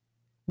life.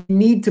 We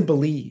need to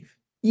believe.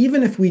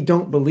 Even if we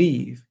don't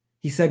believe,"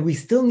 he said, "we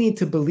still need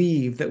to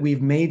believe that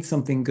we've made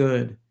something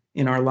good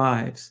in our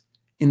lives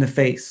in the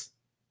face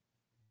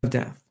of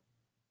death."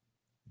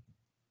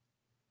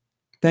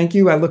 Thank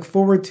you. I look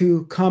forward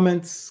to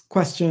comments,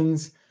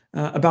 questions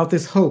about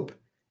this hope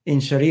in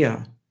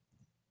Sharia,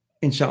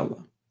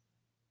 inshallah.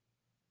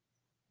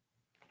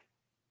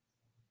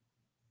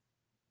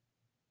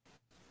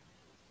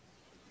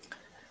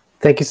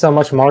 Thank you so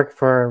much, Mark,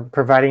 for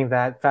providing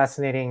that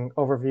fascinating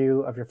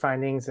overview of your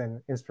findings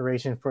and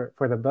inspiration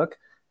for the book.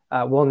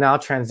 We'll now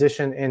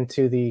transition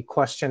into the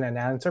question and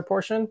answer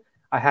portion.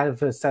 I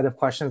have a set of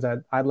questions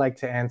that I'd like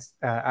to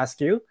ask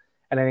you,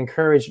 and I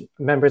encourage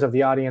members of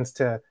the audience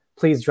to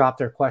please drop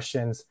their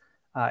questions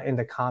in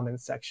the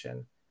comments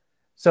section.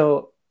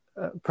 So,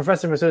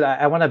 Professor Massoud,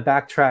 I want to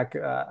backtrack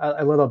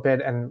a little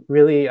bit and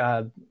really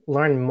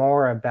learn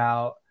more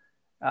about,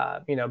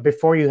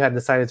 before you had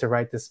decided to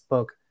write this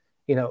book,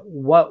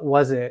 what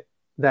was it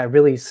that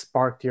really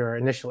sparked your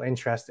initial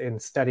interest in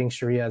studying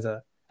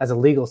Sharia as a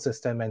legal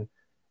system and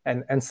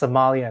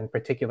Somalia in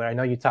particular? I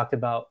know you talked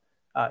about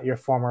your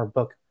former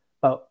book,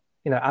 but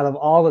out of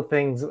all the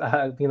things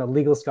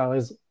legal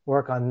scholars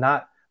work on,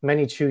 not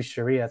many choose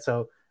Sharia.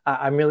 So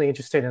I'm really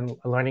interested in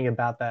learning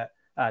about that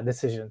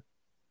decision.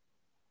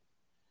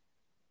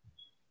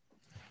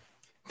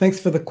 Thanks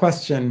for the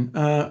question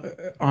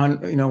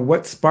on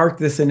what sparked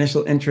this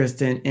initial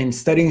interest in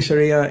studying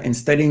Sharia and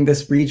studying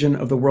this region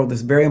of the world,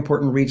 this very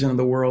important region of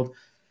the world.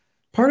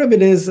 Part of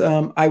it is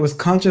I was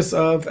conscious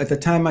of, at the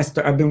time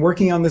I've been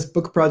working on this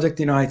book project,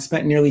 I'd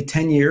spent nearly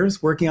 10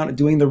 years working on it,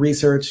 doing the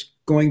research,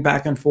 going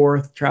back and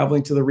forth,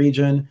 traveling to the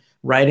region,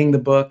 writing the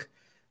book.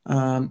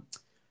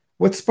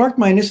 What sparked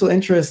my initial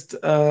interest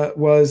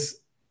was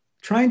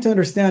trying to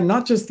understand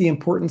not just the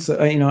importance,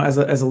 as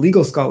a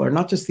legal scholar,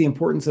 not just the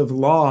importance of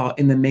law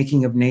in the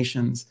making of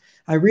nations.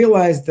 I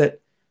realized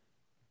that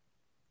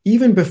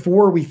even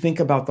before we think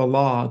about the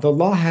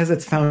law has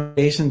its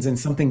foundations in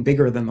something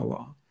bigger than the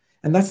law.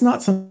 And that's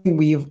not something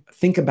we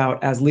think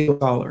about as legal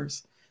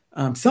scholars.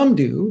 Some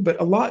do, but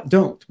a lot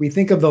don't. We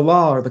think of the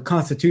law or the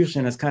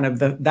Constitution as kind of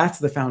that's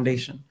the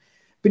foundation.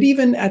 But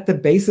even at the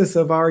basis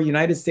of our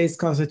United States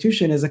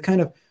Constitution is a kind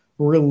of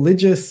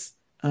religious,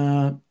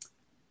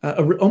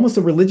 almost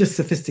a religious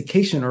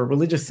sophistication or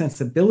religious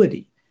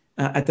sensibility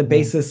at the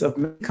basis of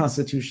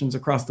constitutions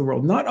across the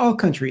world. Not all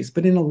countries,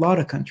 but in a lot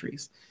of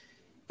countries.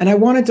 And I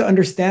wanted to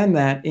understand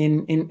that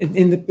in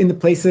the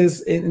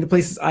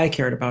places I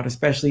cared about,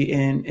 especially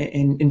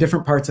in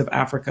different parts of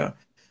Africa.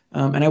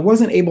 And I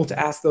wasn't able to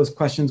ask those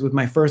questions with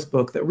my first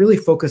book that really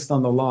focused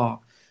on the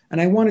law.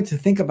 And I wanted to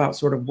think about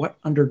sort of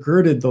what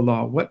undergirded the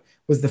law, what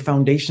was the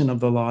foundation of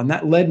the law. And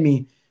that led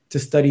me to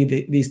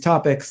study these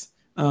topics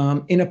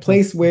in a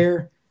place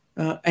where,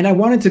 and I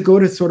wanted to go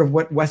to sort of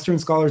what Western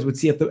scholars would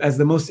see as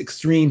the most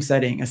extreme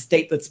setting, a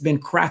state that's been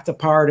cracked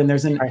apart, and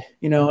there's an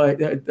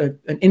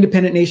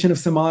independent nation of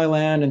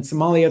Somaliland, and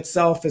Somalia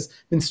itself has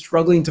been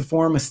struggling to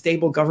form a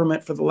stable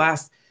government for the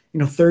last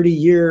 30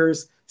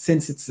 years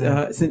since since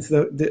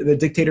the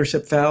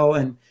dictatorship fell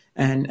and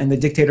the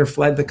dictator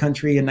fled the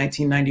country in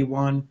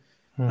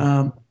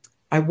 1991.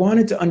 I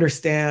wanted to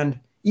understand,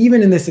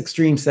 even in this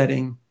extreme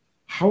setting,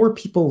 how are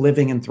people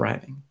living and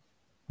thriving?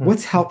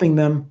 What's helping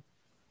them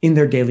in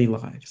their daily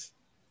lives?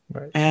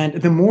 Right. And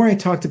the more I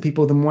talk to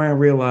people, the more I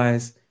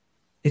realize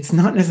it's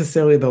not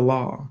necessarily the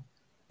law.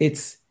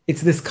 It's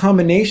this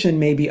combination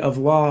maybe of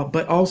law,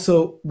 but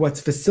also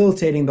what's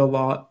facilitating the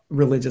law,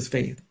 religious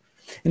faith.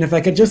 And if I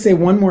could just say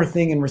one more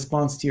thing in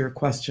response to your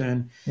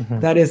question,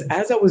 that is,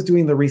 as I was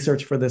doing the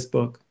research for this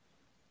book,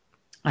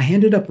 I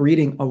ended up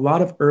reading a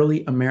lot of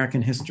early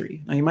American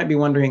history. Now you might be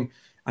wondering,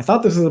 I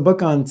thought this was a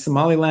book on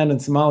Somaliland and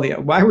Somalia.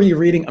 Why were you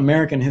reading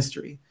American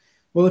history?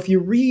 Well, if you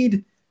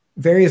read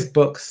various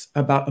books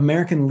about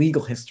American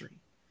legal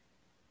history,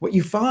 what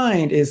you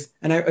find is,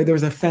 and there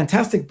was a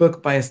fantastic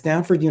book by a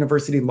Stanford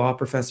University law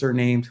professor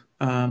named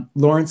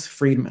Lawrence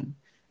Friedman.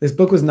 This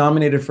book was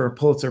nominated for a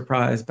Pulitzer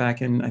Prize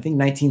back in, I think,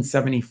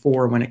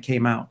 1974 when it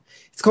came out.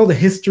 It's called A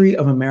History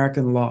of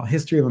American Law,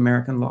 History of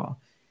American Law.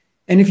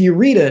 And if you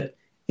read it,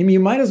 you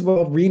might as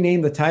well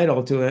rename the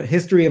title to A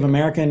History of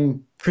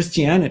American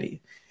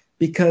Christianity,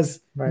 because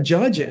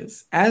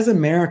judges, as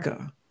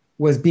America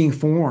was being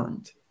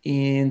formed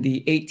in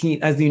the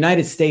as the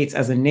United States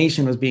as a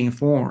nation was being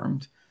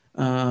formed,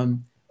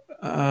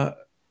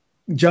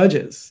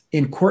 judges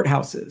in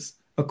courthouses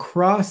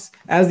across,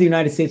 as the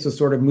United States was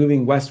sort of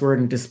moving westward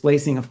and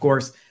displacing, of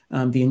course,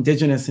 the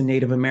indigenous and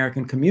Native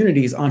American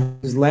communities on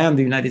whose land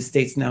the United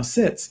States now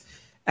sits.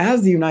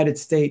 As the United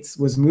States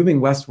was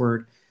moving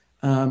westward,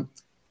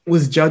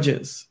 was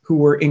judges who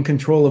were in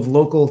control of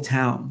local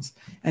towns.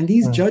 And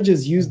these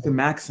judges used the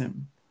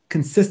maxim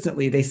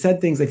consistently. They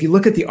said things, if you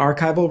look at the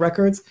archival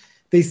records,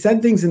 they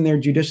said things in their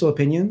judicial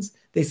opinions.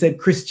 They said,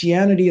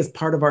 Christianity is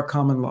part of our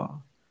common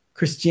law.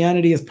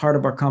 Christianity is part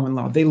of our common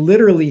law. They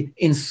literally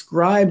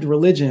inscribed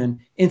religion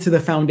into the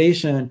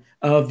foundation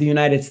of the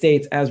United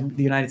States as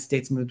the United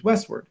States moved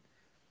westward.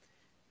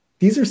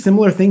 These are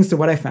similar things to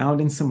what I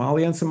found in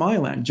Somalia and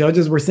Somaliland.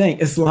 Judges were saying,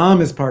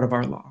 Islam is part of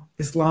our law.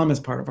 Islam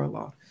is part of our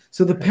law.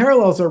 So the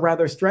parallels are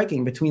rather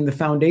striking between the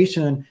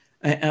foundation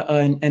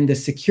and the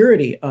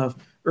security of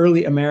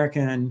early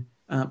American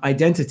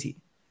identity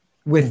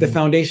with the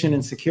foundation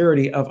and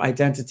security of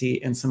identity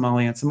in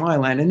Somalia and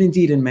Somaliland, and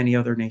indeed in many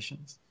other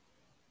nations.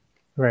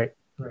 Right.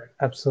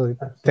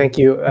 Absolutely. Thank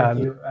you. I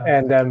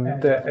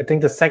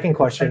think the second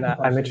question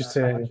I'm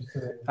interested in,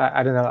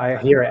 I don't know, I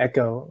hear an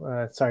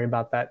echo. Sorry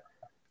about that.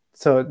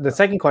 So the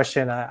second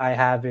question I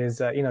have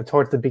is,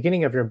 towards the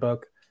beginning of your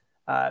book,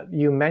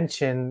 you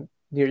mentioned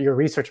your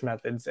research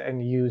methods,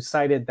 and you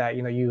cited that,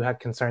 you had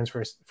concerns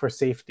for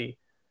safety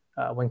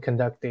when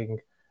conducting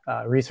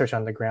research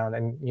on the ground.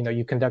 And,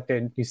 you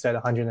conducted, you said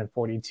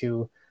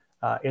 142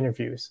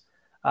 interviews.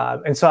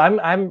 And so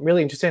I'm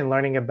really interested in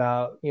learning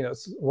about,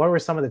 what were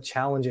some of the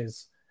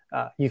challenges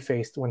you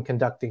faced when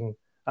conducting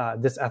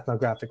this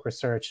ethnographic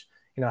research?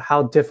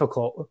 How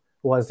difficult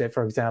was it,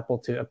 for example,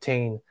 to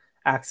obtain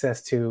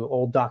access to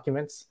old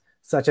documents,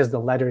 such as the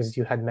letters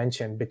you had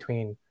mentioned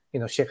between,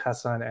 Sheikh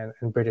Hassan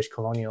and British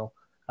colonial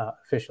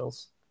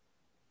officials?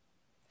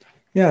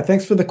 Yeah,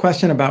 thanks for the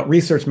question about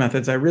research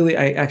methods. I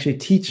actually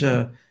teach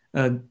a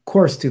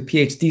course to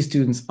PhD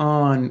students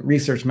on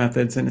research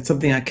methods, and it's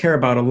something I care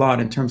about a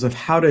lot in terms of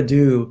how to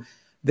do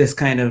this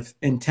kind of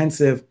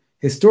intensive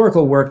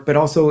historical work, but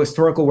also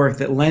historical work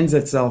that lends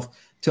itself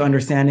to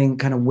understanding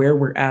kind of where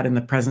we're at in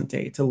the present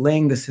day, to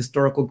laying this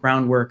historical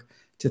groundwork,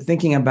 to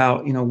thinking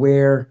about,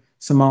 where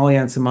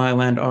Somalia and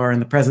Somaliland are in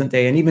the present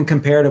day, and even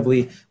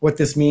comparatively what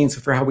this means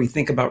for how we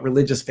think about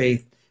religious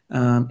faith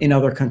in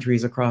other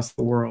countries across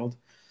the world.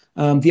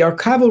 The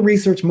archival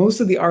research,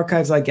 most of the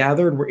archives I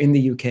gathered were in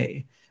the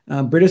UK.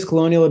 British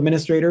colonial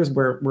administrators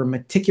were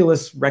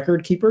meticulous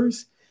record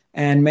keepers,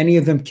 and many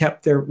of them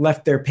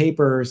left their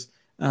papers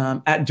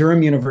at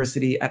Durham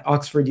University, at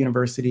Oxford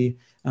University.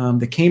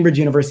 The Cambridge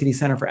University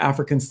Center for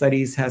African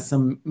Studies has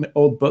some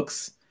old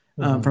books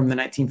from the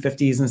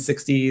 1950s and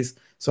 60s.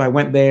 So I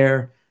went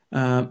there.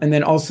 And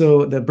then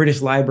also the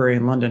British Library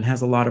in London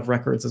has a lot of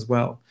records as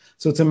well.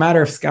 So it's a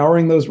matter of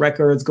scouring those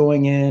records,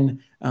 going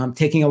in,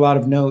 taking a lot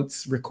of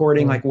notes,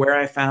 recording like where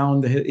I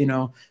found,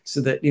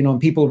 so that, when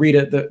people read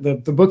it,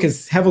 the book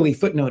is heavily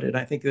footnoted.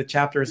 I think the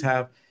chapters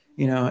have,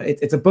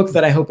 it's a book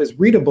that I hope is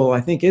readable.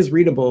 I think is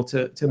readable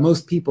to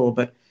most people,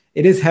 but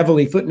it is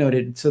heavily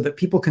footnoted so that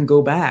people can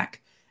go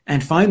back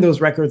and find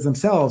those records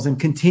themselves and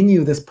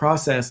continue this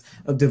process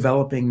of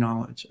developing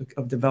knowledge,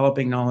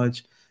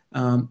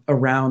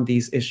 around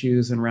these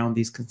issues and around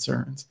these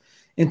concerns.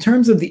 In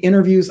terms of the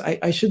interviews,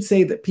 I should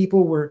say that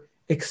people were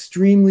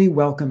extremely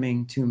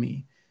welcoming to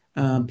me.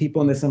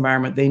 People in this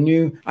environment, they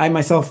knew I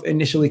myself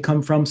initially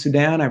come from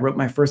Sudan. I wrote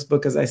my first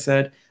book, as I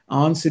said,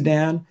 on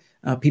Sudan.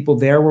 People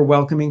there were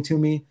welcoming to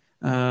me.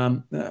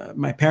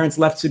 My parents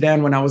left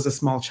Sudan when I was a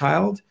small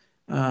child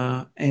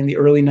in the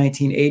early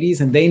 1980s,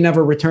 and they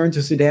never returned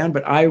to Sudan,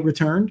 but I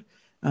returned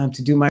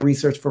to do my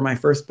research for my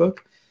first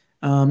book.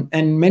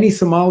 And many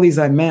Somalis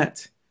I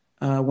met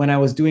when I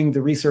was doing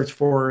the research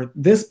for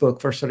this book,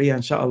 for Sharia,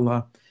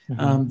 inshallah,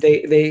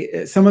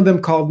 some of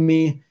them called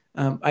me,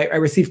 I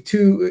received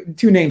two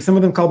names. Some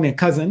of them called me a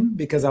cousin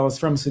because I was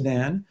from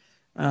Sudan,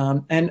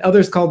 and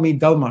others called me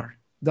Dalmar.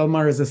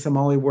 Dalmar is a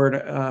Somali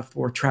word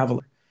for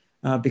traveler,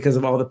 because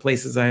of all the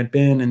places I had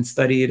been and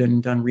studied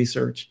and done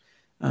research.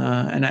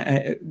 And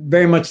I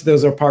very much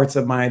those are parts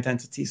of my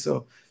identity.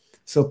 So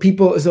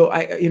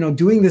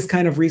doing this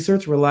kind of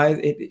research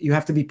you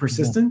have to be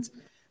persistent,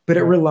 but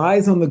it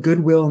relies on the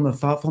goodwill and the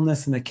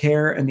thoughtfulness and the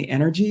care and the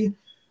energy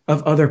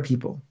of other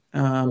people.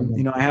 I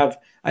have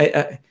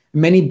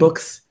many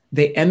books.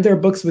 They end their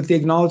books with the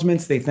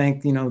acknowledgments. They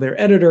thank, their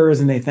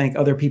editors, and they thank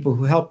other people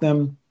who helped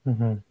them.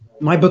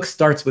 My book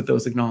starts with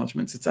those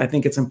acknowledgments. I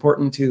think it's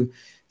important to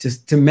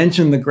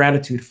mention the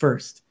gratitude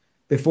first.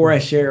 Before I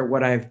share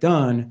what I've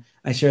done,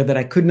 I share that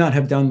I could not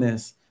have done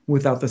this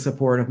without the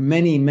support of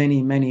many,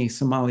 many, many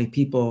Somali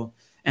people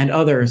and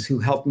others who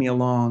helped me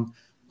along,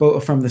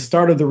 both from the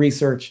start of the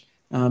research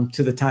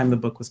to the time the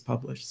book was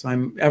published. So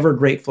I'm ever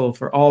grateful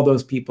for all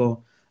those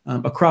people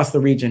across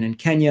the region, in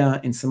Kenya,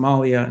 in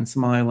Somalia, and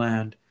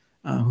Somaliland,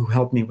 who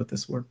helped me with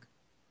this work.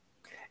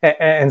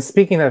 And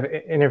speaking of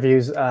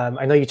interviews,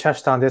 I know you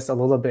touched on this a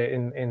little bit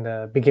in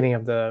the beginning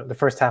of the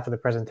first half of the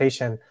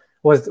presentation.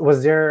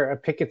 Was there a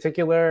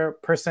particular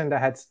person that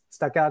had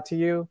stuck out to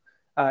you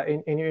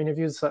in your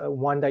interviews,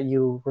 one that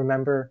you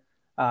remember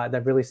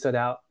that really stood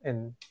out,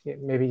 and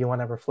maybe you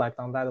want to reflect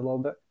on that a little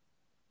bit?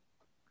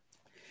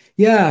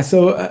 Yeah,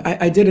 so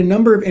I did a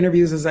number of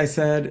interviews, as I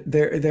said.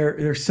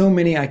 There are so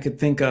many I could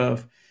think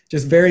of,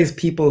 just various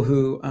people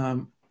who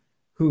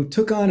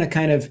took on a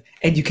kind of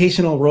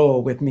educational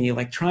role with me,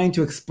 like trying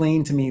to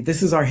explain to me,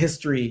 this is our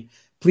history.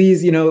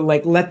 Please,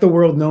 let the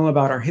world know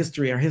about our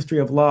history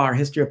of law, our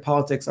history of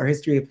politics, our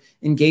history of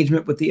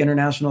engagement with the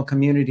international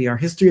community, our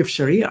history of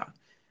Sharia,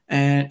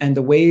 and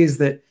the ways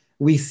that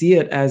we see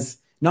it as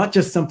not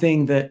just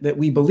something that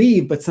we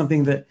believe, but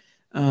something that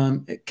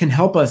can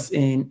help us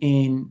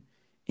in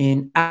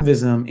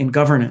activism, in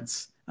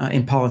governance,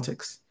 in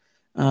politics.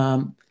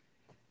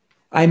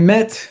 I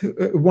met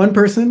one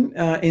person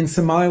in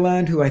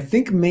Somaliland who I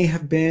think may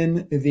have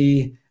been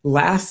the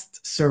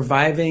last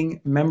surviving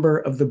member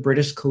of the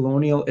British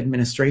colonial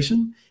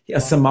administration,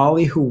 a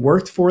Somali who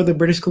worked for the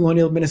British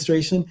colonial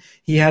administration.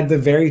 He had the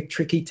very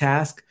tricky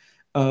task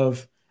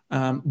of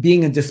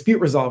being a dispute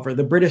resolver.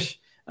 The British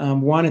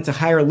wanted to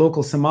hire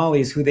local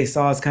Somalis who they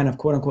saw as kind of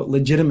quote unquote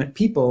legitimate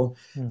people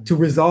to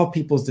resolve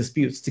people's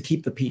disputes, to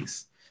keep the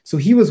peace. So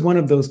he was one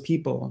of those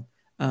people.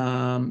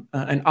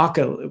 An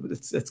akil,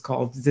 it's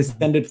called,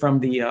 descended from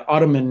the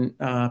Ottoman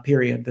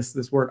period,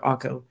 this word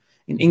akil.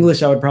 In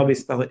English, I would probably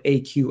spell it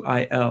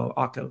A-Q-I-L,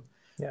 akil.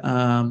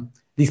 Yeah.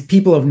 These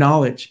people of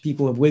knowledge,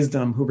 people of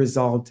wisdom who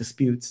resolve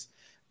disputes.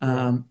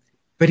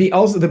 but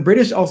the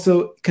British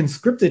also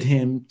conscripted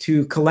him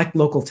to collect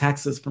local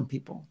taxes from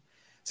people.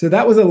 So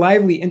that was a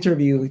lively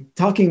interview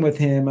talking with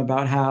him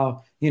about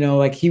how,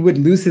 like he would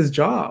lose his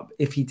job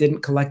if he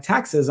didn't collect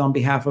taxes on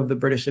behalf of the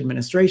British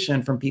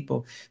administration from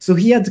people. So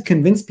he had to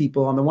convince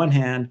people, on the one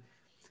hand,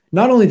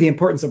 not only the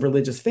importance of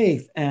religious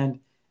faith and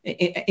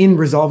in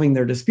resolving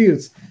their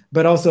disputes,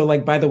 but also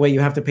like, by the way,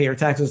 you have to pay your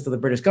taxes to the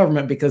British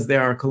government because they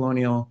are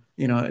colonial,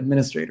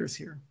 administrators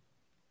here.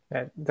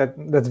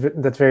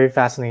 That's very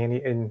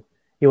fascinating, and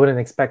you wouldn't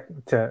expect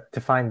to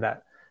find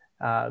that.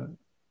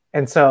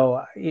 And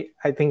so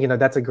I think,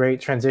 that's a great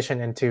transition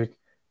into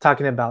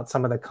talking about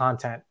some of the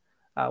content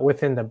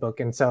within the book.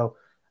 And so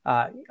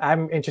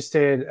I'm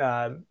interested,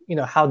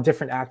 how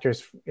different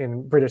actors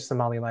in British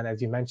Somaliland,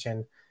 as you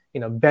mentioned,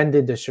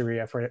 bended the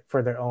Sharia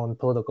for their own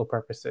political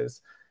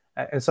purposes.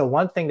 And so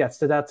one thing that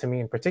stood out to me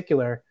in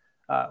particular,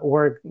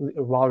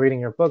 while reading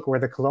your book, were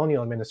the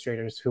colonial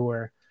administrators who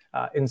were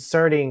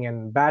inserting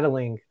and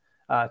battling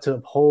to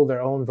uphold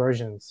their own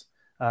versions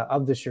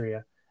of the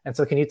Sharia. And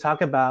so can you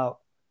talk about,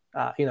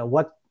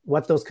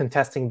 what those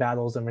contesting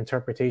battles of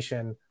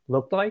interpretation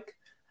looked like,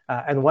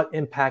 and what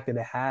impact did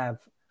it have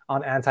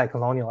on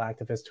anti-colonial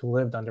activists who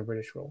lived under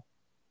British rule?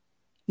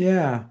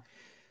 Yeah.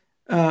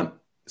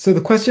 So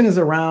the question is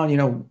around,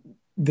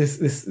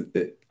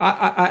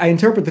 I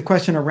interpret the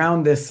question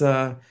around this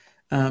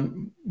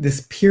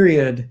this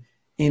period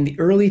in the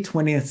early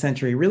 20th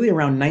century, really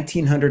around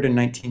 1900 and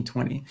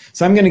 1920.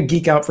 So I'm going to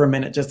geek out for a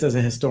minute just as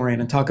a historian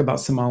and talk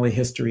about Somali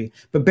history,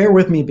 but bear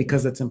with me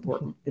because it's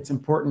important. It's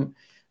important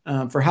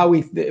for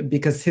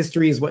because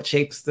history is what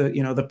shapes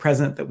the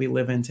present that we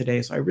live in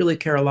today. So I really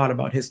care a lot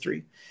about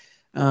history.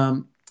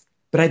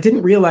 But I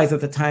didn't realize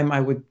at the time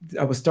I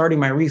was starting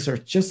my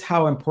research just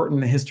how important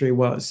the history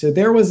was. So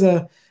there was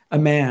a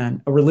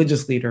man, a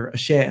religious leader, a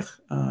sheikh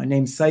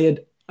named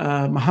Sayyid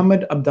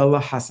Muhammad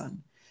Abdullah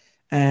Hassan.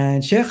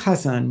 And Sheikh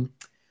Hassan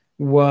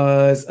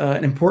was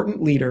an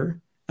important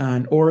leader,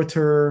 an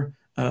orator,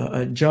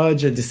 a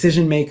judge, a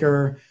decision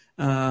maker,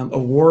 a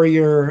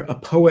warrior, a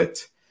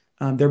poet.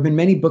 There have been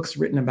many books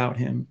written about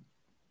him.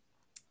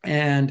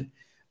 And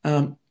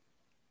the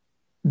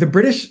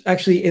British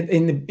actually,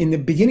 in the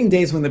beginning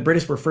days when the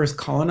British were first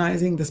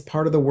colonizing this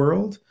part of the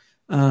world,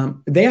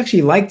 they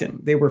actually liked him.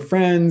 They were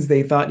friends.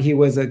 They thought he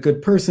was a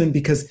good person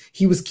because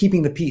he was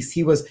keeping the peace.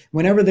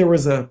 Whenever there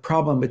was a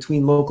problem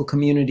between local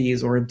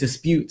communities or a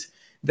dispute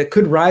that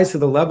could rise to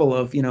the level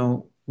of,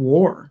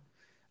 war,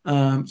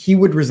 he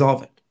would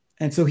resolve it.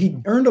 And so he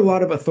earned a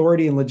lot of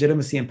authority and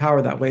legitimacy and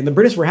power that way. And the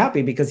British were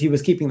happy because he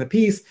was keeping the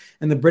peace,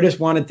 and the British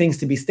wanted things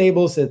to be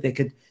stable so that they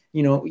could,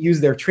 use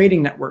their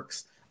trading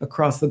networks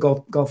across the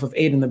Gulf of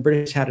Aden. The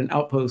British had an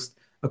outpost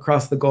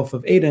across the Gulf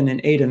of Aden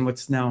in Aden, which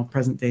is now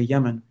present-day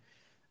Yemen.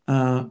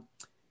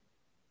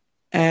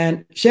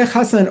 And Sheikh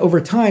Hassan,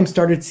 over time,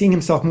 started seeing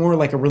himself more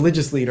like a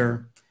religious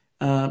leader.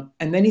 And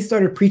then he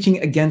started preaching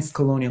against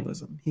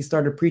colonialism. He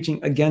started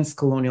preaching against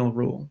colonial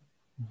rule.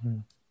 Mm-hmm.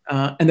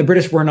 And the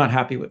British were not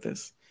happy with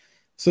this.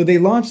 So they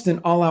launched an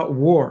all-out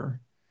war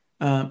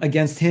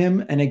against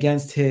him and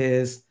against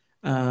his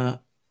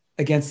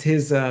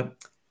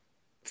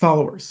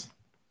followers.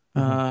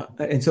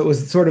 And so it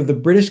was sort of the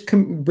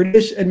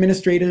British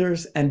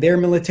administrators and their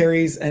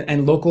militaries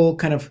and local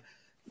kind of,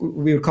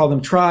 we would call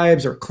them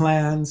tribes or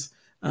clans,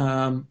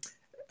 and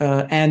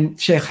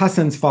Sheikh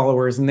Hassan's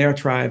followers and their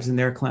tribes and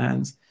their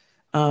clans.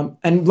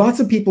 And lots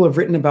of people have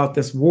written about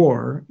this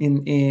war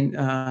in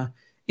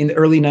the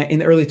early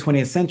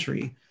 20th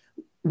century.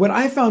 What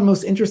I found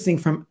most interesting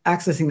from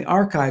accessing the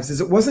archives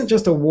is it wasn't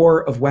just a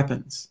war of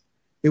weapons.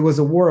 It was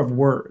a war of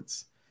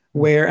words.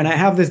 And I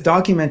have this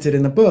documented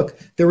in the book,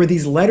 there were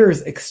these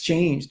letters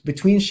exchanged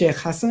between Sheikh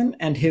Hassan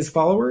and his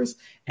followers,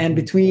 and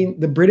between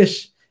the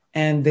British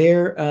and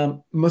their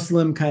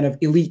Muslim kind of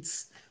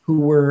elites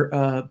who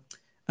were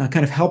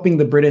kind of helping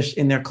the British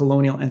in their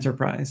colonial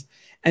enterprise.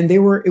 And it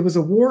was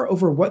a war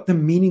over what the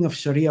meaning of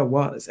Sharia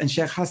was. And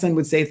Sheikh Hassan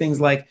would say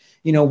things like,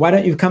 why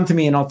don't you come to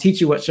me and I'll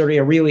teach you what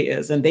Sharia really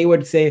is? And they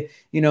would say,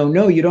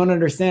 no, you don't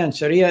understand.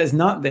 Sharia is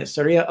not this.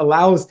 Sharia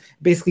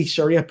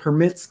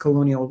permits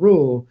colonial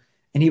rule.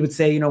 And he would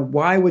say,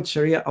 why would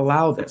Sharia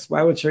allow this?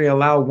 Why would Sharia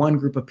allow one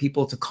group of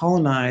people to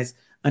colonize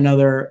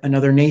another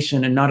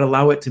nation and not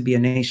allow it to be a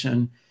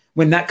nation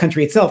when that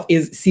country itself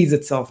sees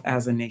itself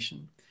as a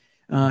nation?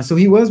 So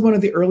he was one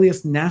of the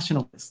earliest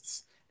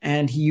nationalists,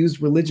 and he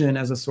used religion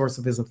as a source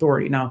of his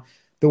authority. Now,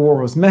 the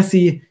war was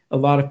messy. A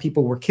lot of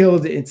people were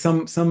killed.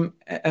 Some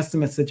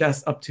estimates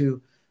suggest up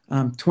to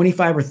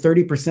 25 or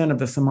 30% of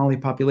the Somali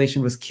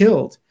population was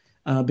killed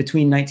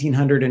between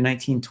 1900 and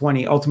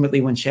 1920.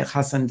 Ultimately, when Sheikh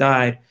Hassan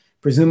died,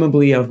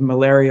 presumably of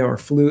malaria or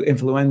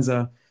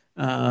influenza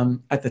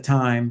at the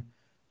time.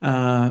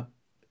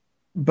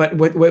 But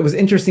what was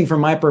interesting for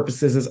my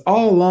purposes is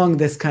all along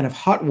this kind of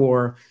hot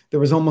war, there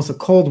was almost a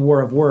cold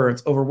war of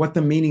words over what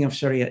the meaning of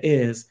Sharia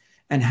is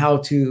and how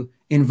to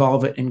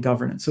involve it in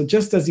governance. So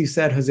just as you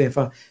said,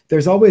 Josefa,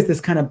 there's always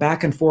this kind of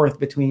back and forth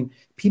between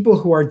people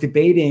who are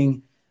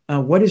debating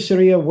what is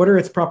Sharia, what are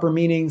its proper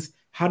meanings,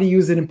 how to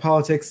use it in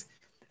politics.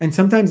 And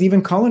sometimes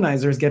even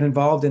colonizers get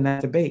involved in that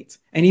debate.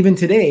 And even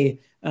today,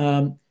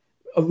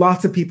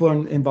 lots of people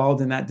are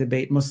involved in that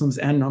debate, Muslims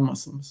and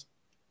non-Muslims.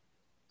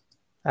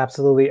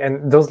 Absolutely.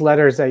 And those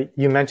letters that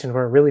you mentioned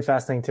were really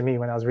fascinating to me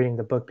when I was reading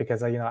the book,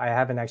 because I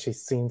haven't actually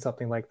seen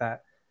something like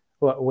that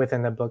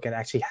within the book and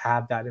actually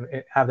have that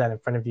in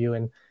front of you.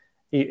 And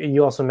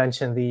you also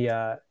mentioned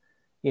the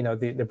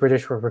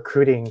British were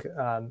recruiting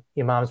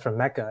imams from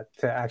Mecca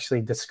to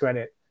actually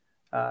discredit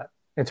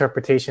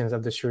interpretations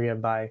of the Sharia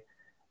by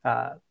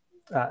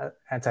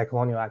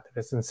anti-colonial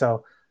activists. And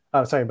so,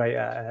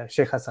 by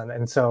Sheikh Hassan.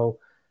 And so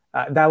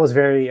that was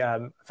very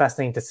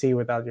fascinating to see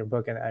without your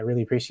book, and I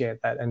really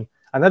appreciate that. And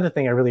another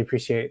thing I really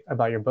appreciate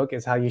about your book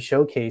is how you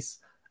showcase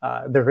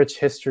the rich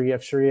history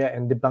of Sharia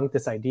and debunk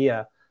this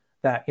idea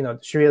that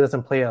Sharia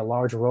doesn't play a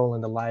large role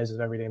in the lives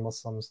of everyday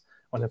Muslims,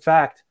 when in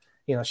fact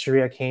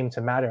Sharia came to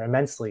matter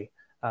immensely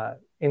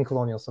in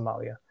colonial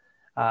Somalia.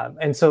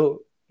 And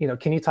so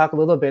can you talk a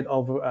little bit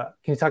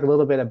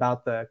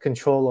about the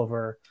control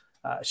over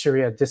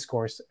Sharia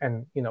discourse,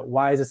 and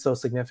why is it so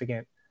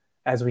significant,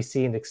 as we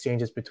see in the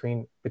exchanges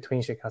between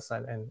Sheikh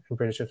Hassan and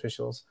British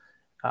officials?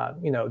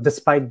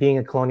 Despite being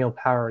a colonial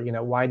power,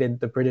 why did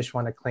the British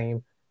want to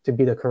claim to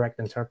be the correct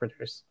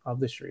interpreters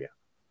of the Sharia?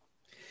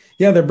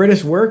 Yeah, the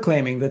British were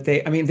claiming that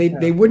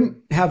they wouldn't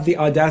have the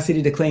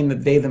audacity to claim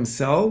that they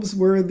themselves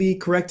were the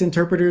correct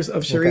interpreters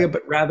of Sharia,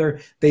 but rather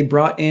they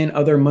brought in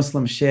other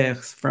Muslim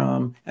sheikhs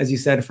from, as you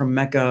said, from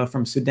Mecca,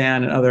 from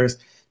Sudan and others,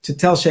 to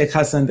tell Sheikh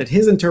Hassan that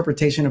his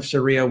interpretation of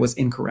Sharia was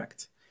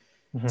incorrect.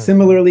 Mm-hmm.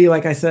 Similarly,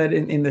 like I said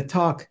in the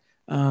talk,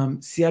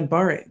 Siad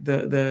Barre,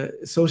 the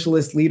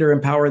socialist leader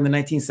in power in the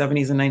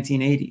 1970s and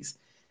 1980s,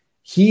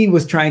 he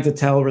was trying to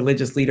tell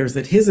religious leaders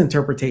that his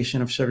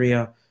interpretation of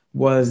Sharia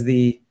was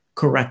the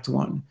correct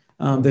one.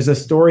 There's a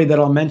story that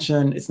I'll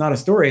mention. It's not a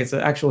story, it's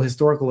an actual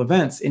historical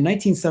events. In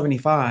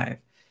 1975,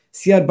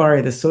 Siad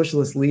Barre, the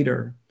socialist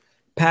leader,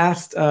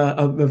 passed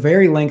a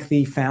very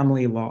lengthy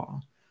family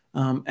law.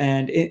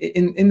 And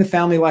in the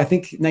family law, I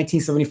think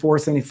 1974,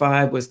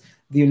 75 was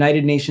the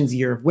United Nations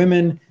Year of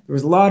Women. There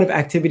was a lot of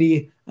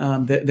activity.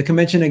 The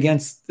Convention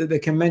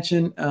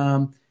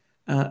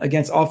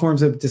against all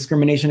forms of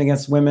discrimination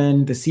against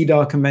women, the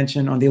CEDAW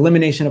Convention on the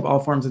elimination of all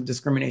forms of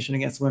discrimination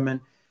against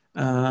women,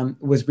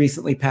 was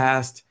recently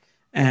passed.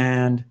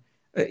 And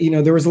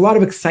there was a lot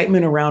of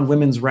excitement around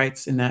women's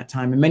rights in that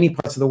time in many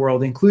parts of the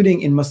world,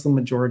 including in Muslim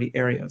majority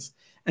areas.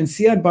 And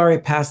Siad Barre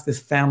passed this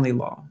family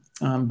law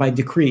by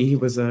decree. He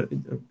was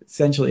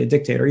essentially a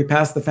dictator. He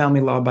passed the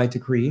family law by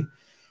decree.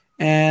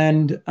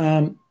 And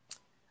a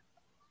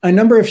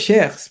number of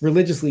sheikhs,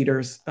 religious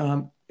leaders,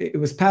 it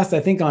was passed, I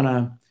think, on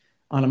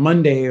a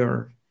Monday,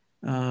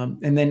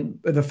 and then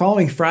the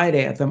following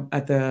Friday at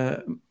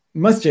the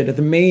masjid, at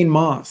the main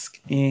mosque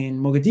in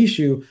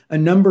Mogadishu, a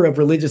number of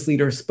religious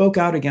leaders spoke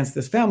out against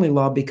this family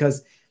law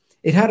because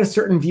it had a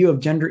certain view of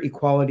gender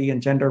equality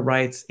and gender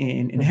rights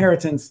in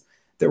inheritance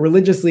that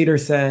religious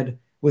leaders said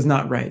was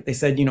not right. They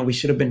said, we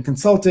should have been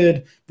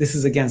consulted. This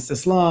is against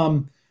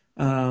Islam.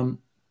 And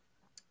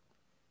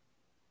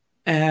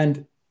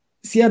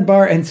Siad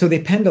Barre, and so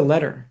they penned a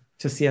letter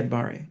to Siad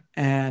Barre,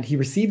 and he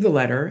received the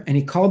letter and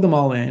he called them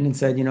all in and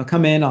said,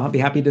 come in, I'll be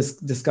happy to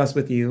discuss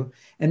with you.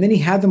 And then he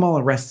had them all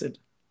arrested.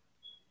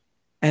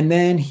 And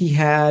then he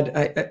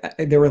had,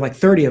 there were like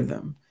 30 of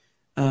them.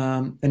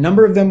 A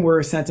number of them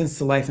were sentenced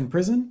to life in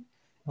prison,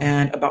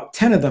 and about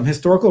 10 of them,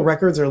 historical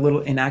records are a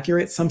little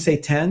inaccurate. Some say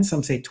 10,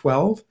 some say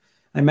 12.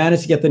 I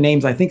managed to get the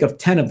names, I think, of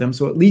 10 of them.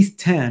 So at least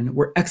 10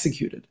 were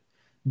executed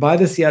by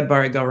the Siad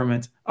Barre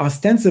government,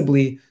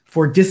 ostensibly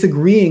for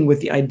disagreeing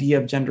with the idea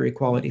of gender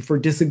equality, for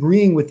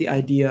disagreeing with the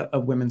idea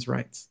of women's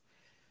rights.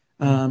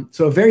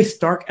 So a very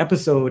stark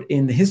episode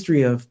in the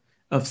history of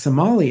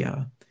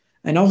Somalia,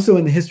 and also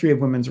in the history of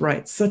women's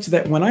rights, such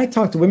that when I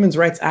talk to women's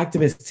rights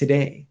activists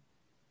today,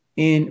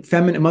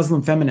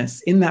 Muslim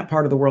feminists in that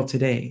part of the world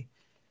today,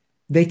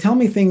 they tell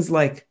me things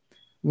like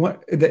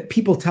that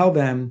people tell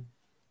them,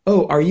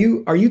 oh, are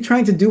you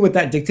trying to do what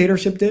that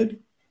dictatorship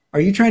did?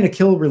 Are you trying to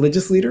kill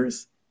religious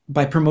leaders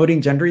by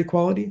promoting gender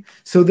equality?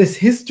 So this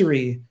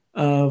history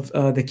of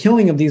the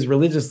killing of these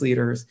religious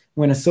leaders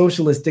when a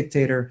socialist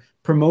dictator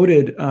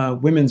promoted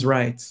women's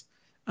rights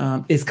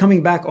is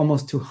coming back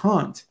almost to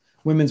haunt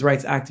women's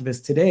rights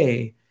activists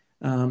today,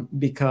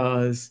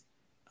 because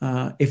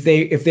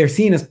if they're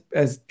seen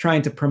as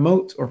trying to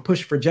promote or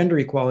push for gender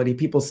equality,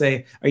 people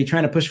say, are you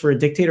trying to push for a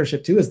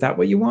dictatorship too? Is that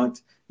what you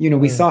want?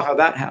 We saw how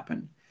that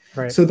happened.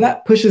 Right. So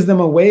that pushes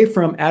them away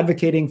from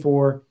advocating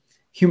for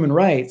human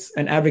rights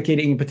and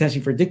advocating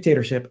potentially for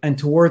dictatorship, and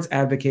towards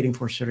advocating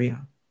for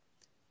Sharia,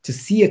 to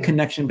see a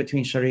connection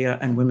between Sharia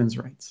and women's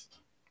rights.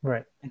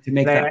 Right. And to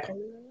make that.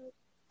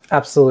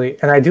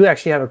 Absolutely. And I do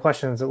actually have a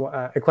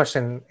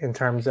question in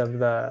terms of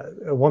the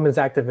women's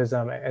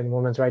activism and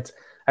women's rights.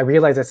 I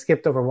realized I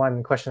skipped over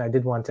one question I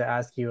did want to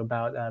ask you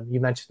about.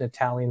 You mentioned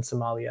Italian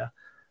Somalia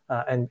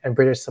and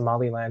British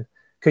Somaliland.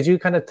 Could you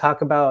kind of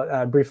talk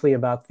about briefly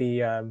about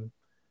the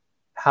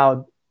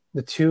how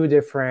the two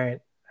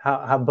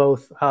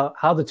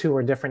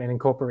were different in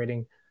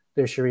incorporating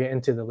their Sharia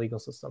into the legal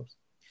systems?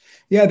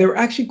 Yeah, they were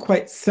actually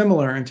quite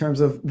similar in terms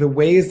of the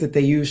ways that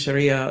they use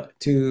Sharia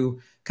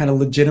to kind of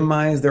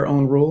legitimize their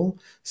own rule.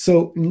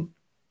 So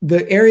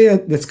the area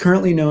that's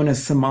currently known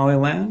as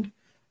Somaliland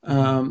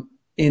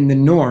in the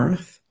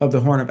north of the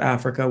Horn of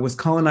Africa was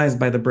colonized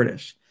by the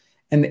British.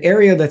 And the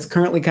area that's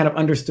currently kind of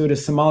understood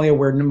as Somalia,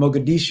 where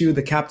Mogadishu,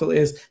 the capital,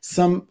 is,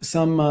 some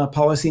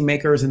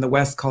policymakers in the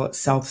West call it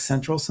South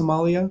Central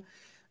Somalia.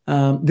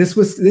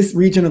 This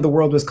region of the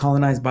world was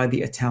colonized by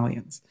the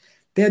Italians.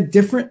 They had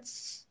different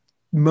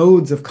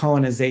modes of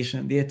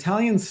colonization. The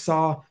Italians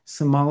saw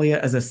Somalia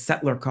as a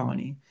settler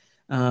colony.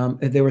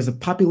 There was a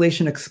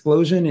population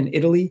explosion in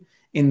Italy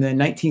in the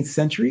 19th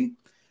century,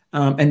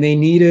 and they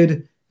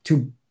needed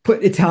to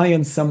put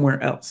Italians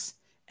somewhere else.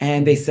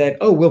 And they said,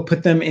 oh, we'll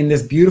put them in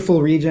this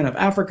beautiful region of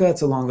Africa.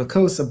 It's along the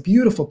coast, a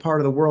beautiful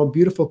part of the world,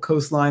 beautiful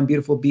coastline,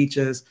 beautiful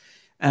beaches.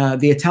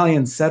 The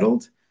Italians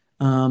settled.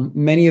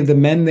 Many of the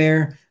men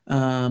there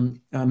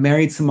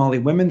married Somali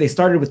women. They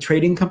started with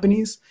trading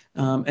companies,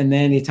 and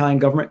then the Italian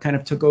government kind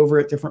of took over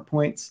at different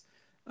points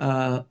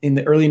in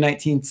the early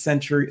 19th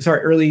century,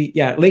 late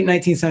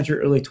 19th century,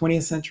 early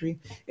 20th century.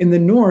 In the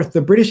north,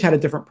 the British had a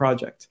different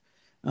project.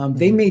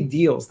 They made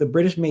deals. The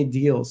British made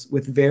deals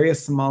with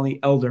various Somali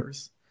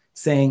elders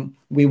saying,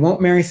 we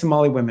won't marry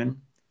Somali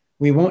women.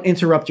 We won't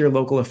interrupt your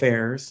local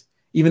affairs,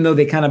 even though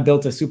they kind of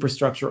built a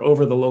superstructure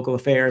over the local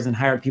affairs and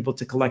hired people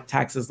to collect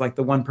taxes, like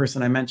the one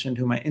person I mentioned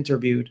whom I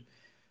interviewed.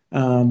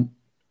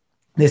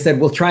 They said,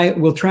 we'll try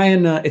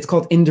and it's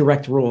called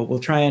indirect rule. We'll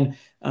try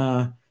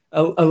and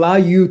allow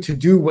you to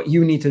do what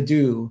you need to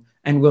do,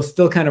 and we'll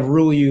still kind of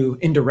rule you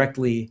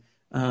indirectly.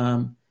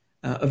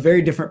 A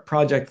very different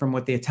project from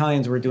what the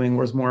Italians were doing,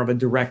 was more of a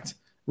direct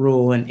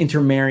rule and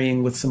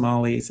intermarrying with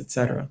Somalis,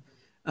 etc.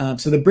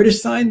 So the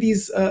British signed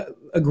these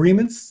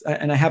agreements,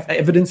 and I have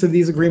evidence of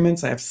these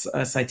agreements. I have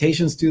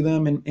citations to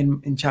them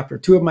in chapter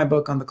 2 of my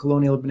book on the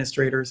colonial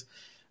administrators.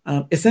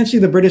 Essentially,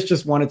 the British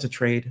just wanted to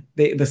trade.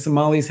 The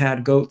Somalis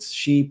had goats,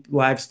 sheep,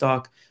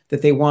 livestock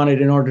that they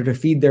wanted in order to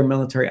feed their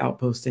military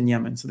outpost in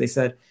Yemen. So they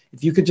said,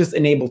 if you could just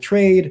enable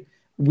trade,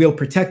 we'll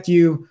protect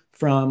you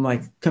from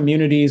like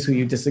communities who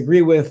you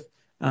disagree with,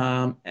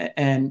 and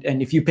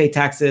if you pay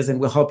taxes, and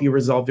we'll help you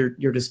resolve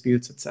your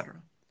disputes, etc.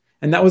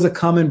 And that was a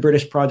common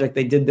British project.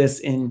 They did this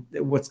in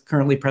what's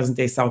currently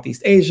present-day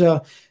Southeast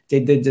Asia. They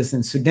did this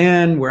in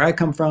Sudan, where I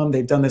come from.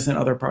 They've done this in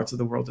other parts of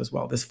the world as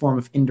well, this form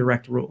of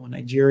indirect rule in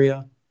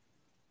Nigeria.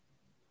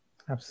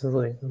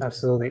 Absolutely,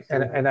 absolutely.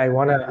 And I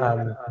want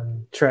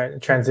to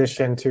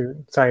transition to,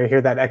 sorry, I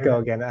hear that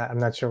echo again. I'm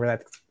not sure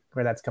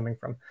where that's coming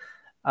from.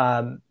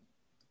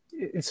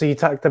 So you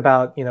talked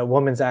about,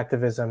 women's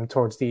activism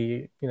towards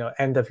the,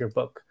 end of your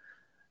book.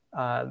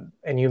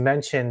 And you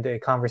mentioned a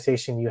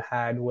conversation you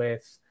had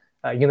with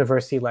a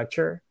university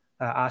lecturer,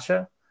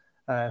 Asha,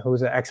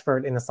 who's an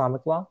expert in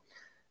Islamic law.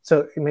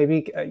 So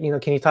maybe, can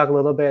you talk a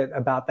little bit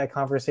about that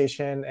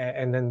conversation,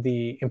 and then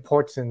the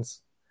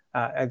importance,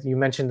 as you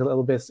mentioned a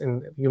little bit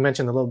in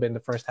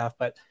the first half,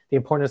 but the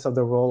importance of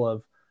the role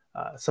of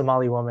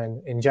Somali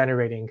women in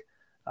generating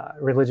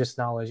religious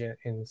knowledge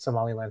in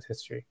Somaliland's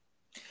history.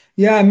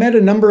 Yeah, I met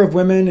a number of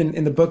women.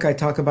 In the book, I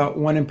talk about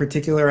one in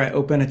particular. I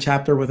open a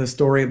chapter with a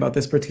story about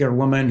this particular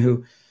woman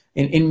who,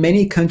 in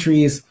many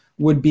countries,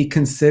 would be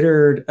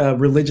considered a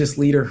religious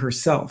leader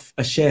herself,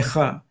 a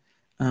sheikha,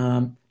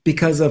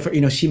 because of,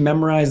 she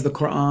memorized the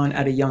Quran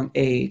at a young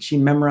age. She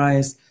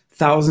memorized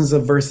thousands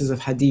of verses of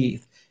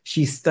hadith.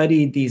 She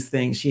studied these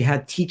things. She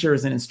had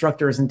teachers and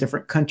instructors in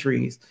different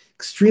countries,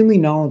 extremely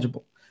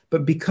knowledgeable.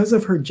 But because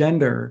of her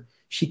gender,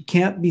 she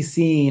can't be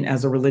seen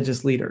as a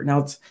religious leader. Now,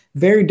 it's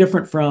very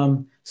different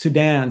from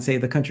Sudan, say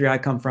the country I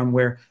come from,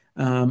 where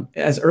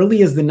as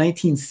early as the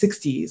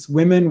 1960s,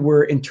 women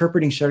were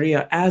interpreting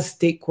Sharia as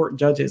state court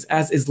judges,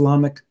 as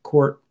Islamic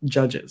court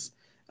judges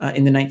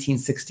in the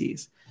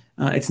 1960s.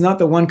 It's not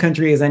that one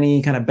country is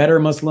any kind of better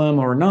Muslim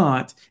or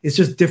not. It's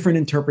just different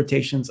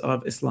interpretations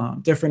of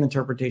Islam,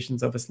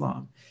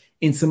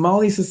 In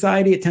Somali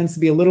society, it tends to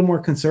be a little more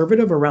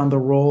conservative around the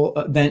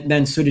role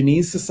than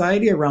Sudanese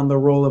society around the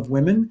role of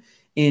women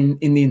in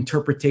the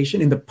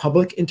interpretation, in the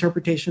public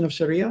interpretation of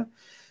Sharia.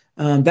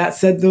 That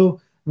said, though,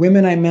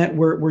 women I met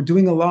were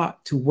doing a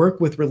lot to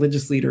work with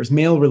religious leaders,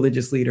 male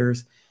religious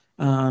leaders,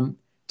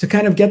 to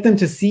kind of get them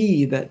to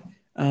see that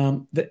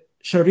that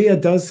Sharia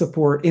does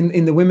support,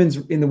 in the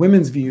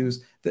women's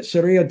views, that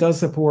Sharia does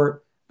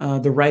support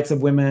the rights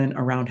of women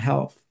around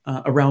health,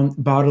 around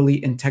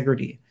bodily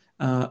integrity,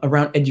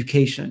 around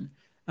education.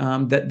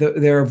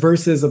 There are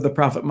verses of the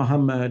Prophet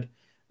Muhammad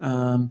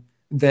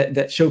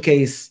that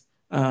showcase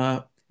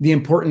the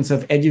importance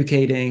of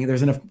educating.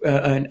 There's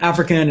an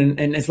African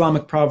and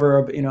Islamic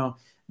proverb,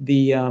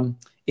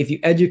 if you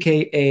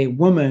educate a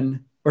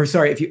woman,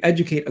 if you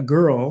educate a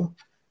girl,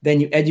 then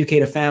you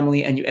educate a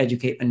family and you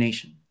educate a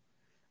nation.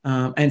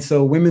 And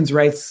so women's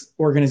rights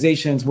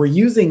organizations were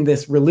using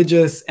this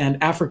religious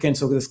and African,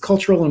 so this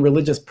cultural and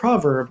religious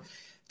proverb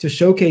to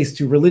showcase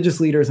to religious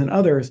leaders and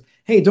others,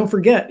 hey, don't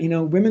forget,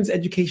 women's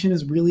education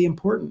is really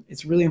important.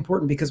 It's really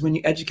important because when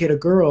you educate a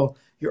girl,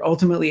 you're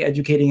ultimately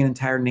educating an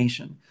entire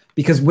nation,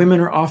 because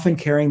women are often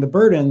carrying the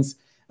burdens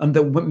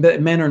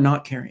that men are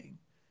not carrying.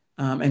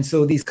 And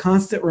so these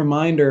constant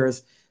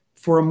reminders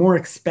for a more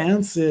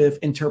expansive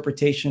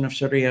interpretation of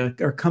Sharia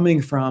are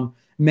coming from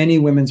many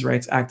women's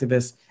rights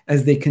activists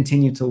as they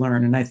continue to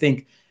learn. And I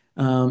think,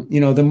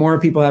 the more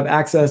people have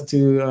access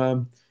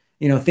to,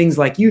 things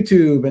like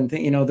YouTube and,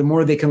 the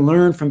more they can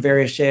learn from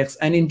various sheikhs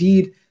and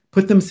indeed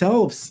put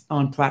themselves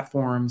on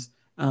platforms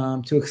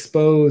to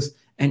expose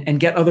and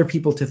get other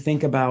people to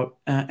think about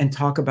and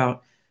talk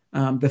about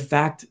the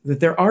fact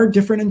that there are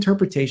different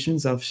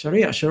interpretations of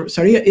Sharia.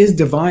 Sharia is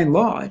divine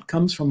law. It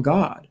comes from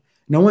God.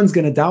 No one's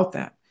going to doubt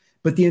that.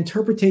 But the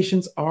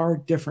interpretations are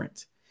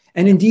different.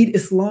 And indeed,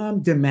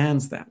 Islam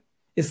demands that.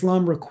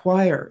 Islam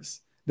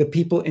requires that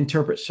people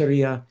interpret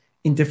Sharia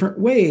in different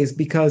ways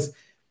because,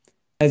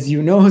 as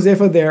you know,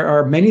 Josefa, there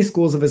are many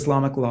schools of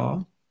Islamic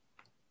law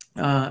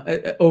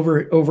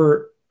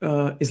over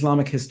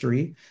Islamic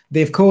history.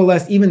 They've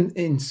coalesced even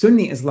in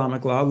Sunni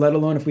Islamic law, let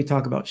alone if we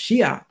talk about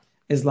Shia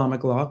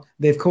Islamic law.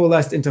 They've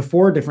coalesced into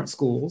 4 different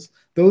schools.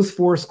 Those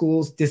 4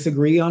 schools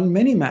disagree on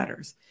many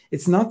matters.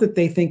 It's not that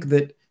they think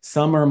that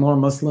some are more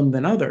Muslim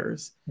than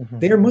others. Mm-hmm.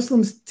 They are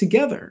Muslims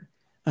together,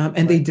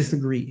 and they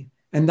disagree.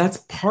 And that's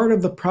part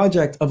of the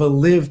project of a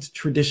lived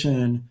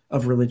tradition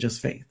of religious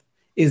faith,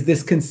 is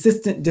this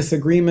consistent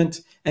disagreement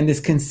and this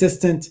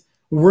consistent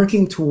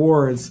working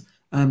towards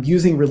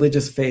using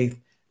religious faith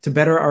to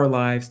better our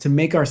lives, to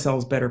make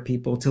ourselves better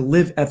people, to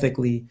live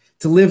ethically,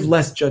 to live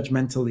less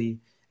judgmentally,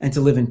 and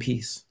to live in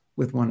peace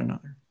with one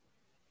another.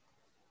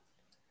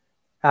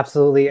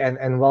 Absolutely,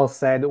 and well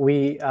said.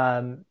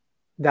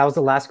 That was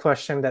the last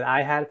question that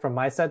I had from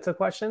my sets of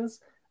questions.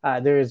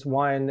 There is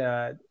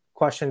one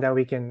question that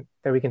we can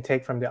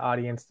take from the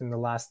audience in the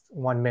last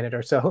 1 minute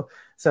or so.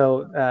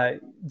 So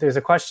there's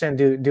a question: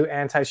 Do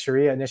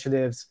anti-Sharia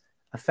initiatives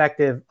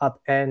effective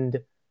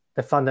upend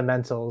the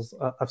fundamentals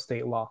of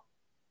state law?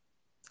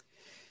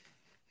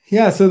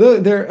 Yeah, so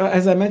there,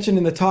 as I mentioned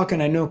in the talk,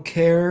 and I know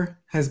CAIR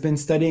has been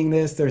studying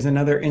this. There's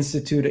another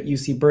institute at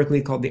UC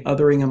Berkeley called the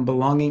Othering and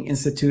Belonging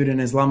Institute and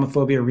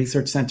Islamophobia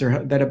Research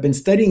Center that have been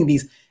studying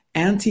these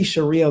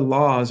anti-Sharia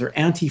laws or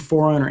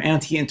anti-foreign or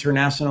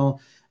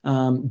anti-international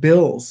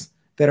bills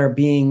that are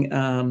being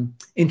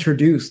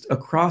introduced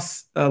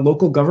across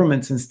local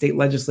governments and state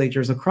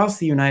legislatures across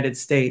the United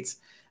States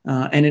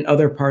and in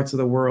other parts of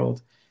the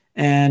world.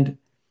 And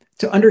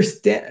to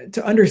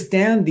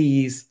understand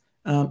these,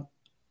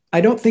 I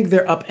don't think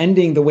they're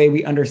upending the way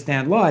we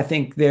understand law. I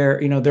think they're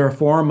a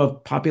form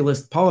of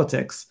populist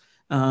politics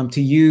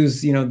to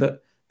use, the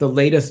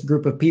latest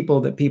group of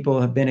people that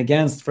people have been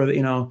against for,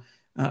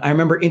 I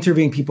remember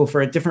interviewing people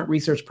for a different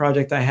research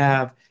project I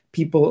have,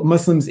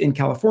 Muslims in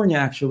California,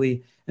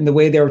 actually, and the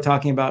way they were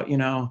talking about,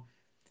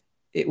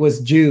 it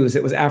was Jews,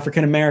 it was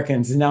African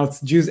Americans, and now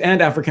it's Jews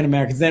and African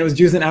Americans, then it was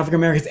Jews and African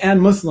Americans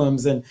and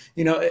Muslims, and,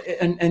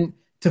 and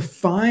to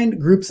find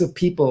groups of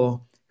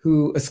people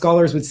who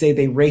scholars would say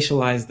they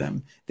racialize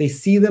them. They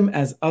see them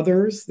as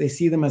others, they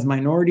see them as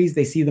minorities,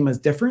 they see them as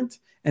different,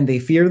 and they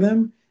fear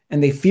them.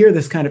 And they fear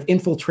this kind of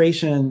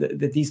infiltration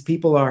that these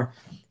people are,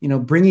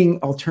 bringing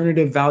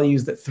alternative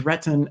values that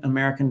threaten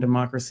American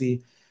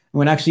democracy,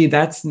 when actually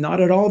that's not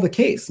at all the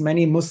case.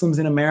 Many Muslims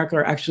in America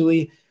are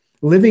actually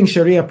living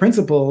Sharia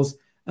principles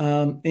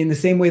in the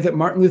same way that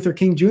Martin Luther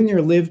King Jr.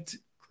 lived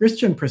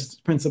Christian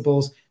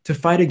principles to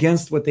fight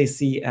against what they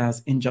see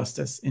as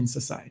injustice in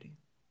society.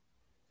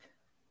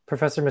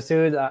 Professor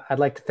Massoud, I'd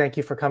like to thank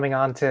you for coming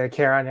on to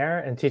CAIR on Air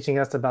and teaching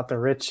us about the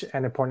rich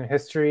and important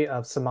history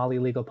of Somali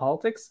legal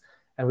politics.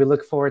 And we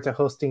look forward to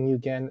hosting you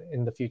again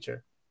in the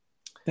future.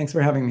 Thanks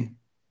for having me.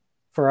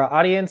 For our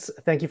audience,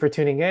 thank you for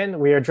tuning in.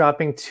 We are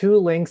dropping 2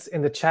 links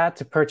in the chat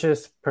to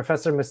purchase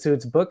Professor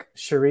Massoud's book,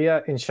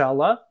 Sharia,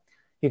 Inshallah.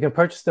 You can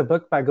purchase the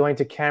book by going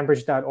to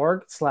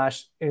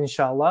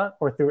cambridge.org/inshallah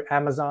or through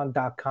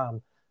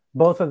amazon.com.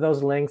 Both of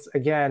those links,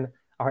 again,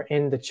 are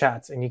in the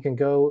chats, and you can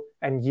go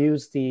and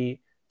use the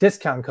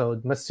discount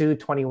code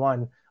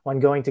Massoud21 when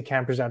going to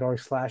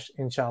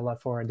cambridge.org/inshallah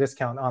for a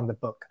discount on the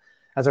book.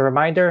 As a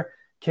reminder,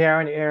 CAIR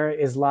on Air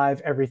is live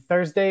every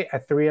Thursday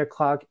at 3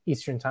 o'clock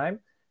Eastern Time.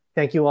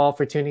 Thank you all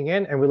for tuning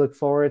in, and we look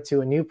forward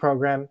to a new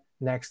program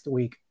next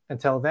week.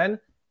 Until then,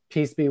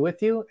 peace be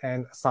with you,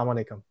 and assalamu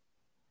alaikum.